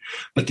destroy it.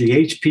 But the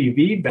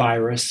HPV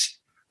virus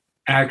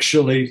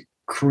actually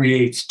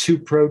creates 2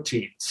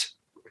 proteins,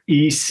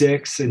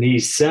 E6 and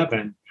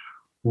E7,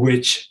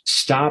 which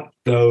stop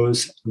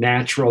those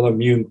natural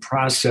immune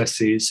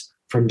processes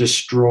from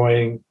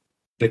destroying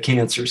the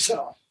cancer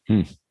cell.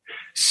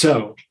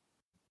 So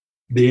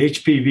the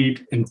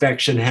HPV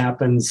infection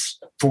happens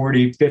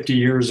 40, 50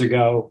 years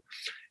ago.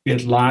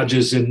 It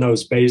lodges in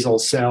those basal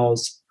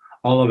cells.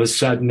 All of a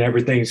sudden,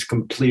 everything's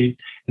complete,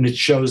 and it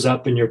shows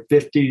up in your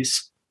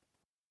 50s,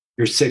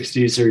 your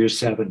 60s, or your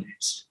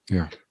 70s.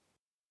 Yeah.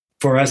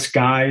 For us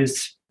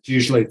guys, it's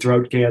usually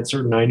throat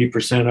cancer.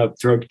 90% of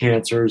throat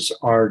cancers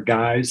are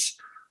guys.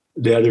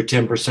 The other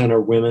 10% are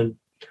women.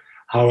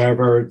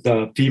 However,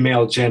 the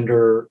female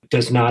gender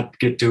does not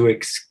get to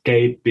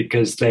escape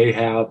because they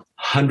have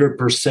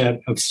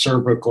 100% of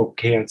cervical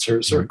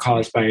cancers are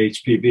caused by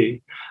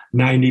HPV.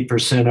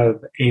 90%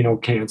 of anal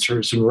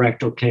cancers and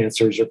rectal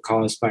cancers are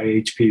caused by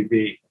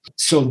HPV.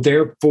 So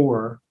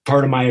therefore,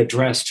 part of my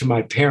address to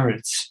my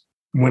parents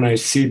when I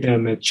see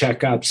them at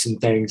checkups and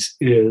things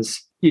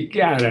is, you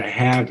got to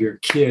have your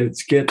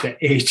kids get the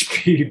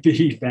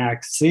HPV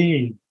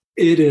vaccine.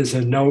 It is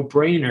a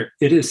no-brainer.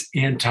 It is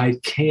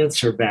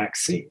anti-cancer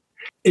vaccine.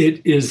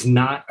 It is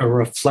not a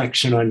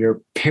reflection on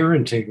your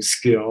parenting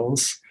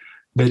skills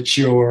that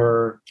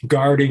you're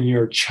guarding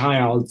your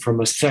child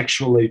from a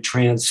sexually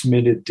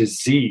transmitted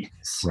disease.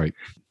 Right.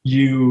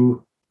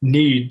 You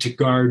need to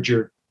guard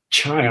your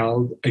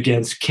child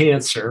against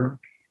cancer,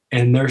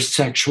 and their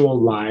sexual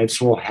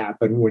lives will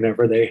happen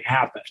whenever they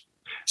happen.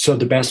 So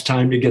the best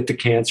time to get the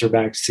cancer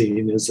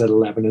vaccine is at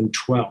 11 and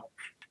 12.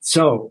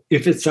 So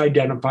if it's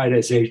identified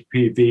as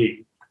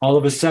HPV, all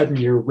of a sudden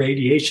your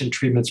radiation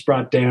treatment's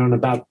brought down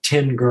about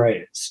 10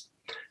 grays.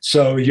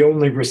 So you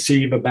only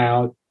receive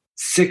about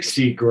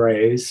 60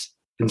 grays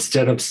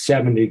instead of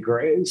 70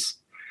 grays.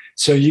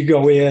 So you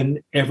go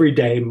in every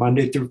day,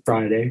 Monday through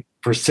Friday,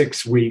 for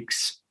 6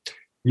 weeks.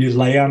 You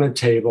lay on a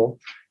table.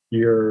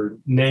 You're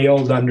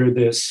nailed under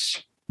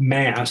this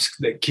mask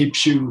that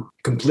keeps you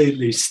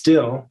completely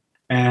still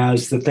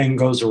as the thing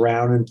goes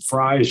around and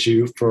fries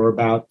you for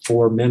about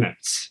 4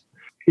 minutes.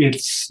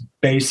 Its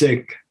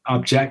basic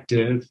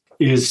objective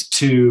is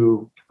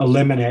to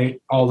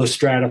eliminate all the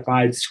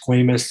stratified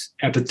squamous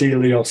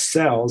epithelial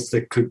cells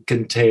that could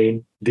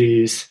contain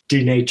these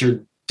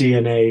denatured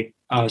DNA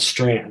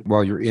strands.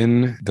 While you're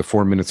in the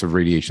 4 minutes of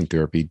radiation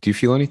therapy, do you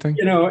feel anything?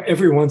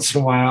 Every once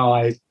in a while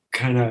I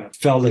kind of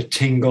felt a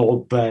tingle,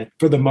 but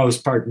for the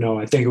most part, no.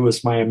 I think it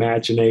was my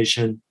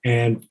imagination.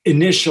 And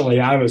initially,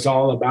 I was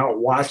all about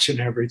watching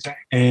everything.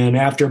 And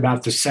after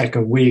about the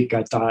second week,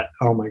 I thought,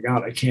 oh my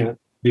God, I can't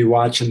be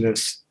watching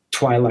this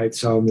Twilight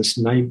Zone, this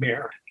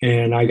nightmare.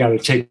 And I got to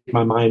take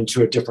my mind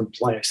to a different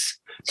place.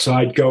 So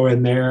I'd go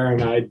in there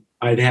and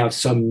I'd have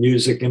some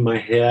music in my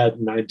head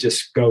and I'd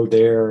just go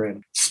there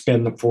and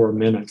spend the 4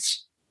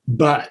 minutes.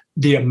 But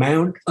the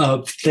amount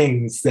of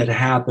things that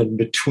happen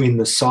between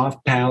the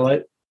soft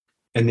palate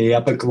and the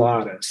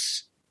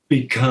epiglottis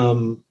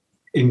become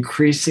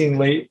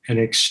increasingly and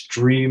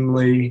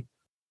extremely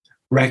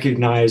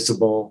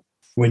recognizable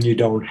when you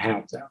don't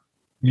have them.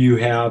 You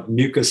have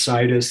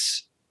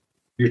mucositis.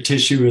 Your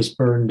tissue is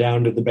burned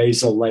down to the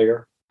basal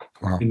layer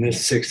in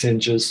this 6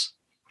 inches.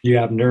 You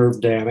have nerve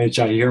damage.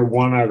 I hear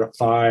 1 out of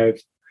 5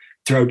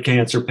 throat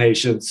cancer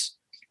patients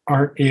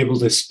aren't able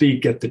to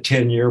speak at the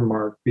 10-year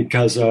mark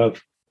because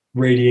of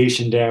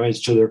radiation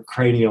damage to their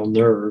cranial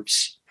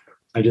nerves.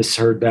 I just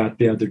heard that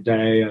the other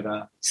day at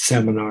a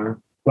seminar.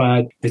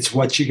 But it's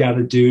what you got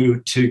to do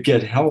to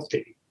get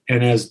healthy.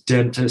 And as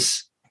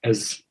dentists,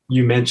 as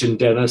you mentioned,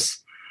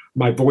 Dennis,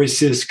 my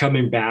voice is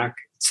coming back.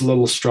 It's a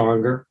little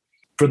stronger.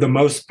 For the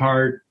most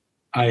part,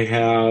 I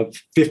have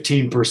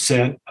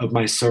 15% of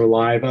my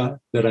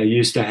saliva that I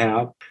used to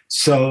have.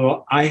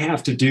 So I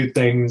have to do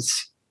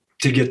things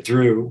to get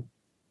through.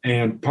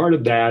 And part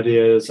of that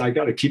is I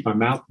got to keep my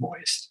mouth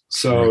moist.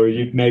 So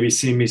you maybe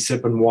see me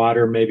sipping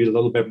water, maybe a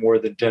little bit more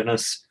than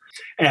Dennis.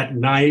 At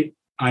night,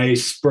 I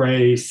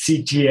spray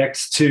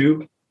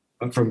CTX2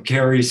 from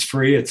Caries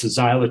Free. It's a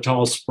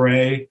xylitol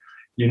spray,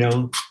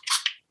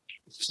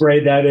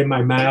 spray that in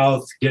my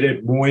mouth, get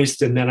it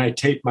moist, and then I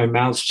tape my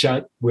mouth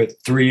shut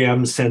with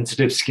 3M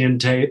sensitive skin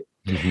tape.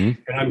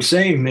 Mm-hmm. And I'm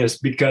saying this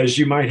because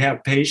you might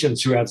have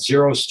patients who have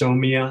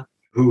xerostomia,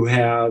 who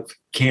have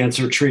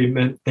cancer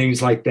treatment,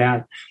 things like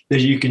that,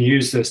 that you can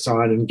use this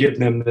on and give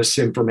them this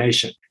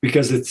information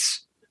because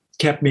it's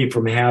kept me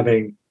from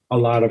having a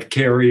lot of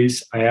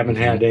caries. I haven't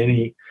had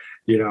any,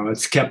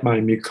 it's kept my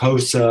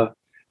mucosa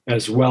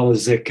as well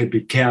as it could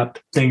be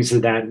kept, things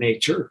of that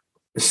nature.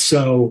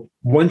 So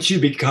once you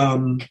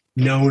become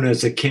known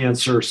as a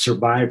cancer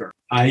survivor,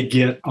 I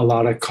get a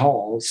lot of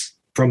calls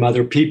from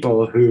other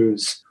people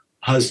whose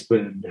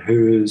husband,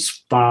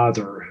 whose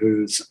father,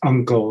 whose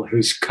uncle,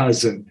 whose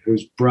cousin,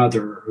 whose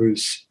brother,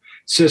 whose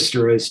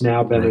sister has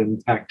now been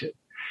infected.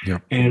 Yeah.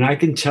 And I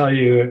can tell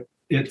you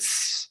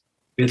it's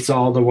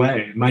all the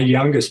way. My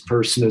youngest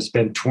person has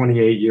been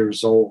 28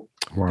 years old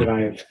that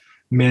I have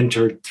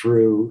mentored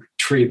through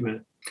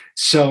treatment.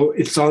 So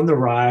it's on the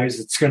rise.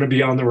 It's going to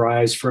be on the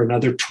rise for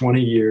another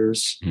 20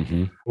 years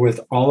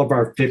with all of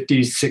our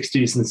 50s,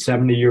 60s, and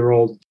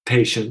 70-year-old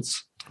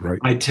patients. Right.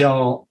 I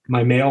tell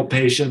my male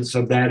patients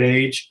of that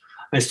age,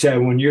 I say,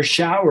 when you're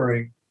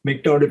showering,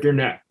 make note of your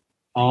neck.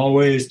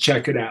 Always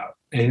check it out.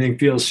 Anything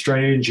feels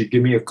strange, you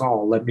give me a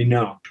call. Let me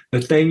know.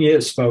 The thing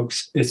is,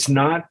 folks, it's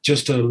not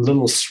just a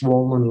little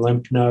swollen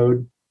lymph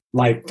node.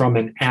 like from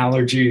an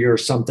allergy or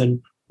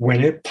something,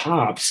 when it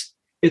pops,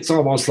 it's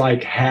almost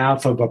like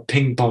half of a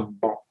ping pong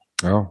ball.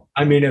 Oh,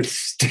 I mean, it's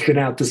sticking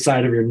out the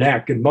side of your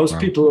neck. And most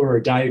people who are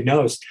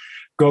diagnosed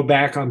go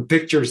back on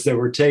pictures that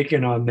were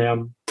taken on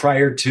them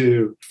prior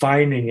to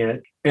finding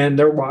it, and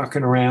they're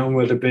walking around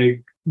with a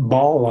big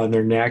ball on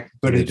their neck,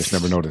 but they just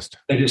never noticed.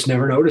 They just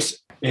never noticed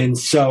it. And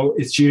so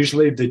it's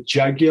usually the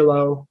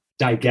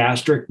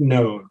jugulo-digastric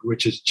node,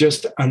 which is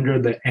just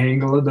under the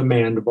angle of the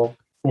mandible,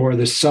 or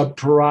the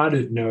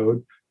subparotid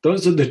node.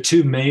 Those are the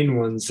two main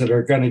ones that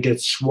are going to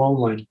get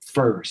swollen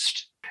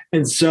first.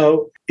 And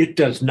so it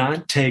does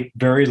not take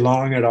very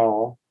long at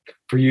all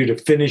for you to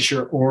finish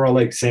your oral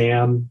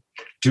exam,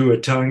 do a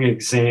tongue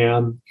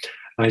exam.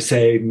 I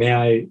say, may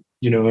I,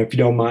 if you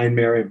don't mind,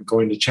 Mary, I'm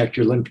going to check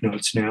your lymph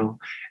nodes now.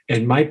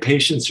 And my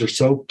patients are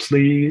so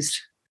pleased.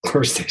 Of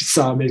course, they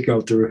saw me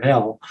go through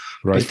hell,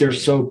 but they're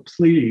so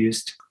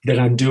pleased that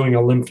I'm doing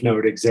a lymph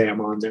node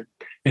exam on them.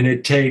 And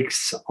it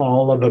takes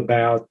all of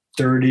about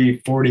 30,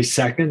 40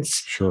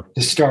 seconds to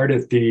start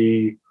at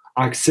the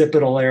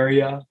occipital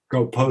area,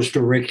 go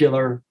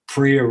post-auricular,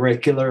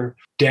 pre-auricular,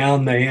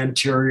 down the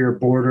anterior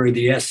border of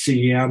the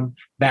SCM,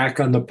 back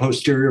on the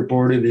posterior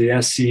border of the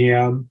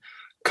SCM,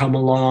 come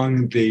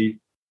along the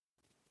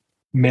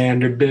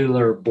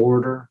mandibular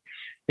border,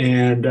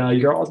 and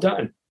you're all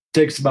done.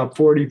 Takes about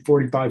 40,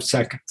 45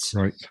 seconds.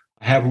 Right.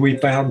 Have we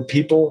found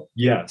people?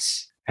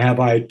 Yes.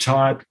 Have I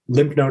taught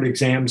lymph node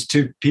exams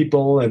to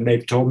people and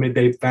they've told me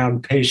they've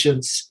found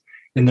patients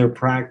in their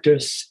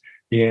practice?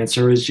 The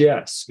answer is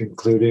yes,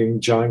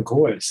 including John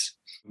Kois.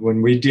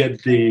 When we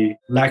did the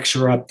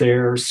lecture up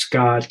there,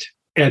 Scott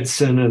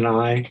Edson and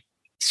I,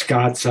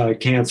 Scott's a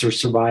cancer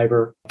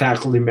survivor,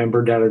 faculty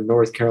member down in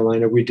North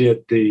Carolina, we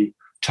did the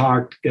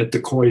talk at the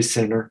Kois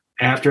Center.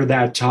 After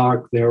that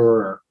talk, there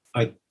were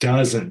a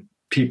dozen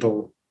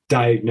people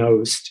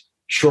diagnosed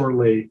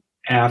shortly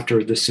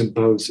after the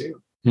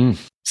symposium.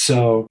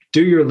 So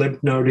do your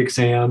lymph node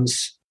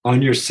exams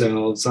on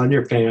yourselves, on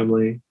your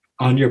family,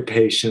 on your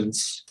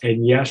patients.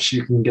 And yes,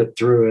 you can get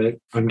through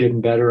it. I'm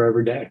getting better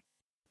every day.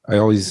 I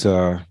always,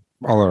 all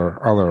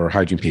our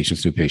hygiene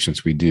patients, new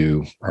patients, we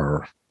do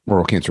our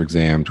oral cancer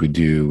exams.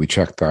 We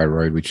check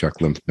thyroid, we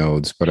check lymph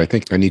nodes, but I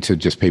think I need to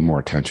just pay more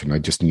attention. I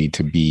just need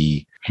to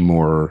be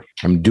more,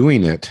 I'm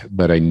doing it,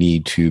 but I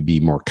need to be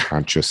more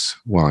conscious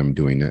while I'm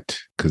doing it.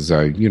 Cause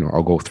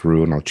I'll go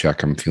through and I'll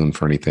check, I'm feeling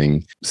for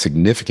anything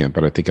significant,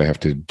 but I think I have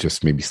to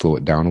just maybe slow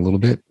it down a little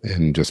bit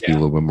and just be a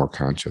little bit more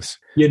conscious.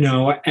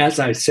 As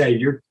I say,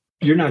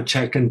 you're not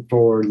checking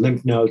for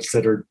lymph nodes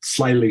that are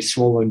slightly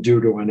swollen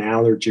due to an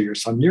allergy or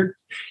something.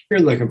 You're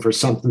looking for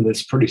something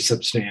that's pretty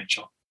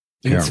substantial.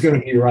 And it's going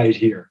to be right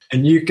here.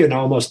 And you can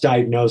almost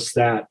diagnose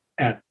that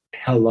at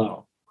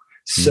hello.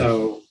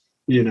 So,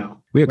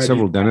 we had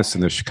several dentists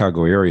in the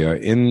Chicago area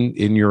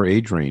in your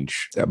age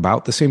range,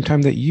 about the same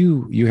time that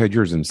you had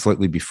yours and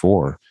slightly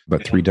before,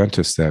 but 3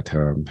 dentists that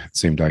had the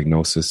same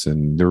diagnosis,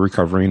 and they're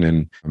recovering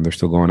and they're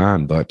still going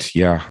on. But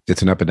yeah,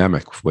 it's an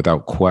epidemic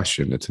without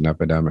question. It's an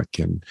epidemic.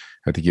 And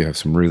I think you have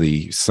some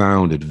really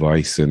sound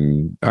advice,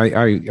 and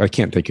I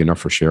can't thank you enough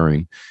for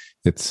sharing.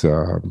 It's,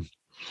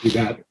 you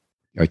got it.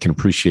 I can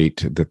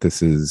appreciate that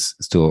this is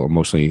still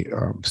emotionally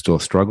still a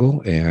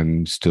struggle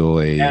and still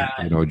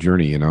a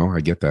journey. I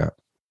get that.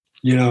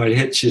 It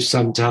hits you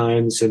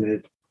sometimes and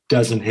it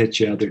doesn't hit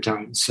you other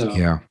times. So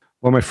yeah.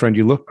 Well, my friend,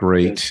 you look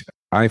great.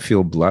 I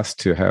feel blessed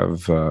to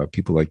have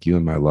people like you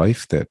in my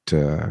life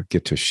that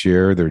get to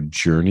share their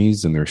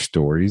journeys and their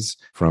stories,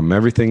 from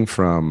everything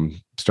from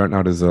starting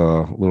out as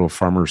a little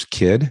farmer's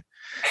kid,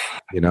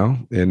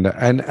 and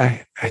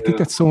I think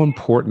that's so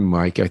important,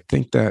 Mike. I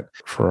think that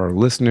for our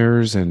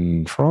listeners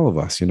and for all of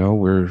us,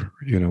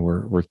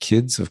 we're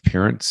kids of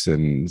parents,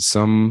 and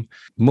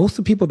most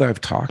of the people that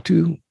I've talked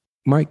to,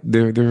 Mike,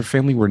 their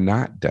family were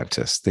not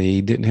dentists. They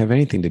didn't have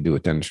anything to do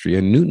with dentistry.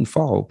 And Newton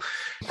Fall,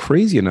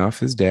 crazy enough,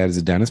 his dad is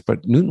a dentist,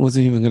 but Newton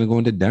wasn't even going to go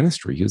into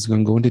dentistry. He was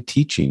going to go into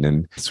teaching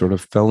and sort of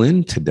fell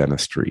into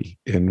dentistry.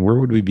 And where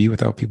would we be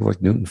without people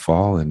like Newton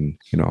Fall and,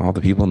 all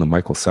the people in the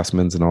Michael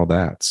Sussmans and all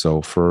that?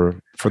 So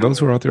for those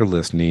who are out there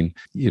listening,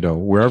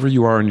 wherever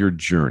you are in your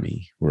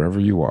journey, wherever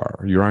you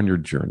are, you're on your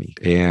journey.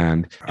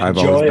 And I've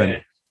always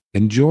been,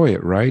 enjoy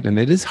it, right? And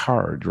it is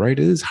hard, right?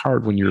 It is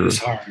hard when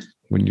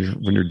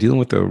you're dealing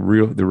with the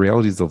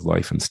realities of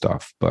life and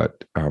stuff.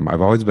 But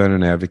I've always been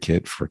an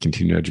advocate for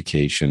continuing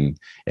education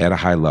at a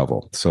high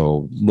level.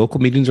 So local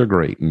meetings are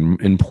great and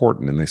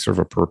important, and they serve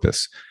a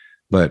purpose.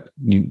 But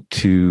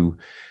to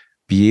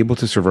be able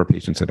to serve our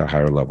patients at a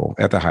higher level,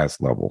 at the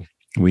highest level,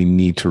 we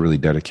need to really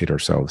dedicate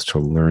ourselves to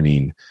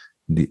learning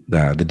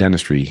the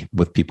dentistry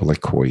with people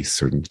like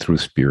Kois, or through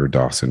Spear,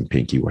 Dawson,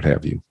 Pinky, what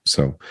have you.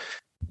 So,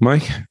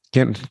 Mike,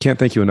 can't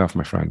thank you enough,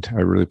 my friend.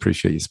 I really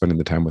appreciate you spending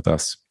the time with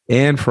us.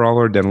 And for all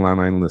our Dental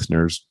Online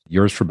listeners,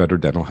 yours for better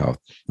dental health.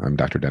 I'm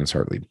Dr. Dennis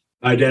Hartley.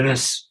 Bye,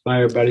 Dennis.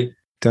 Bye, everybody.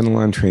 Dental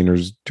Online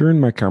trainers, during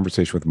my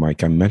conversation with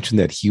Mike, I mentioned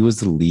that he was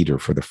the leader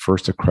for the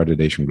first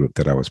accreditation group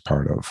that I was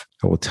part of.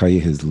 I will tell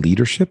you, his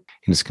leadership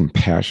and his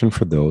compassion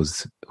for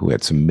those who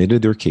had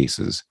submitted their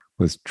cases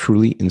was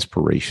truly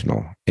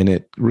inspirational, and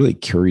it really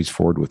carries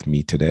forward with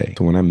me today.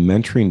 So when I'm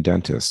mentoring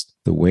dentists,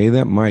 the way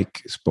that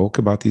Mike spoke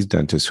about these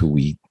dentists who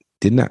we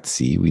did not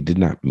see, we did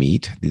not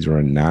meet, these are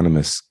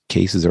anonymous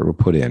cases that were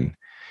put in,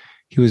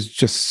 he was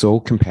just so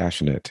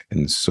compassionate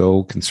and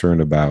so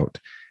concerned about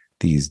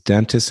these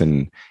dentists,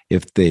 and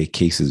if the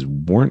cases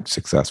weren't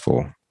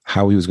successful,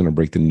 how he was going to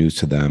break the news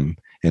to them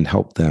and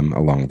help them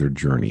along their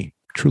journey.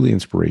 Truly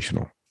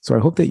inspirational. So I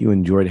hope that you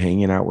enjoyed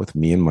hanging out with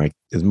me and Mike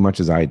as much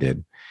as I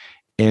did,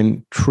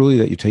 and truly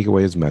that you take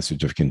away his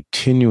message of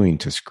continuing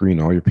to screen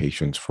all your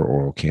patients for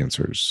oral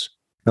cancers.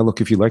 Now, look,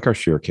 if you like our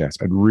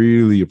Sharecast, I'd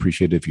really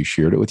appreciate it if you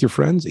shared it with your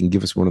friends and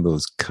give us one of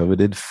those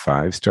coveted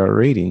 5-star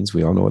ratings.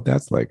 We all know what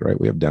that's like, right?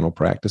 We have dental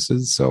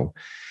practices, so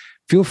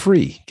feel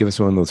free, give us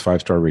one of those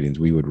 5-star ratings.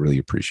 We would really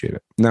appreciate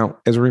it. Now,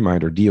 as a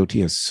reminder, DOT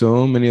has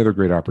so many other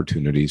great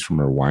opportunities, from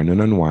our Wine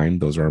and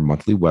Unwind. Those are our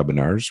monthly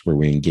webinars where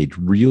we engage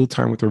real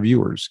time with our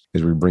viewers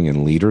as we bring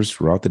in leaders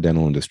throughout the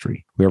dental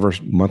industry. We have our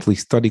monthly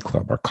study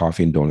club, our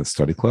Coffee and Donuts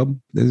Study Club.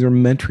 These are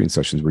mentoring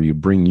sessions where you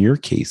bring your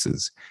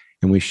cases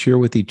and we share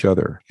with each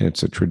other. And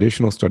it's a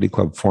traditional study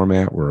club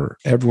format where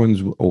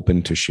everyone's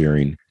open to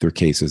sharing their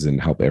cases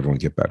and help everyone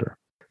get better.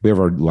 We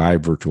have our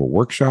live virtual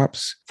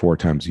workshops 4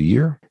 times a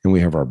year, and we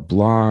have our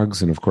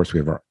blogs. And of course, we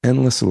have our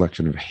endless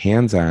selection of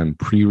hands-on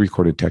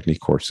pre-recorded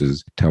technique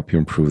courses to help you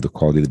improve the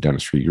quality of the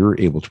dentistry you're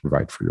able to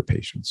provide for your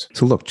patients.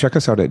 So look, check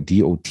us out at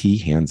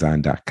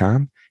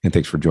dothandson.com, and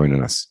thanks for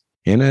joining us.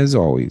 And as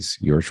always,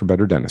 yours for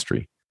better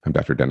dentistry. I'm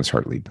Dr. Dennis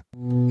Hartlieb.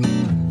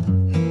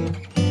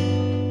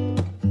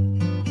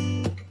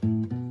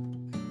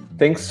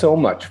 Thanks so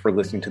much for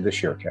listening to the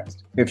Sharecast.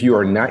 If you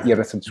are not yet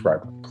a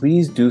subscriber,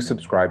 please do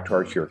subscribe to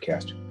our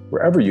Sharecast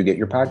wherever you get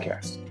your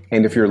podcasts.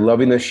 And if you're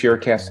loving this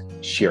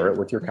Sharecast, share it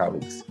with your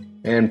colleagues.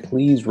 And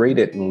please rate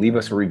it and leave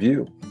us a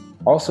review.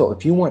 Also,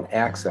 if you want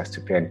access to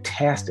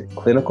fantastic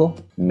clinical,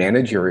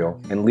 managerial,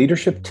 and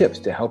leadership tips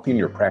to help you in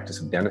your practice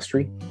of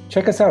dentistry,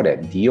 check us out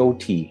at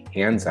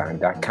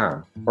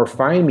dothandson.com or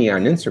find me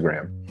on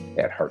Instagram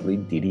at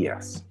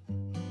HartliebDDS.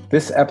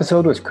 This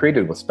episode was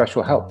created with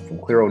special help from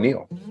Claire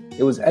O'Neill.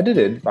 It was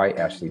edited by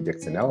Ashley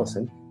Dixon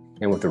Ellison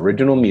and with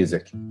original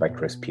music by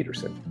Chris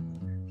Peterson.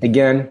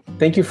 Again,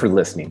 thank you for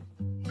listening.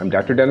 I'm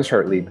Dr. Dennis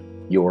Hartlieb,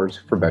 yours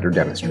for better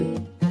dentistry.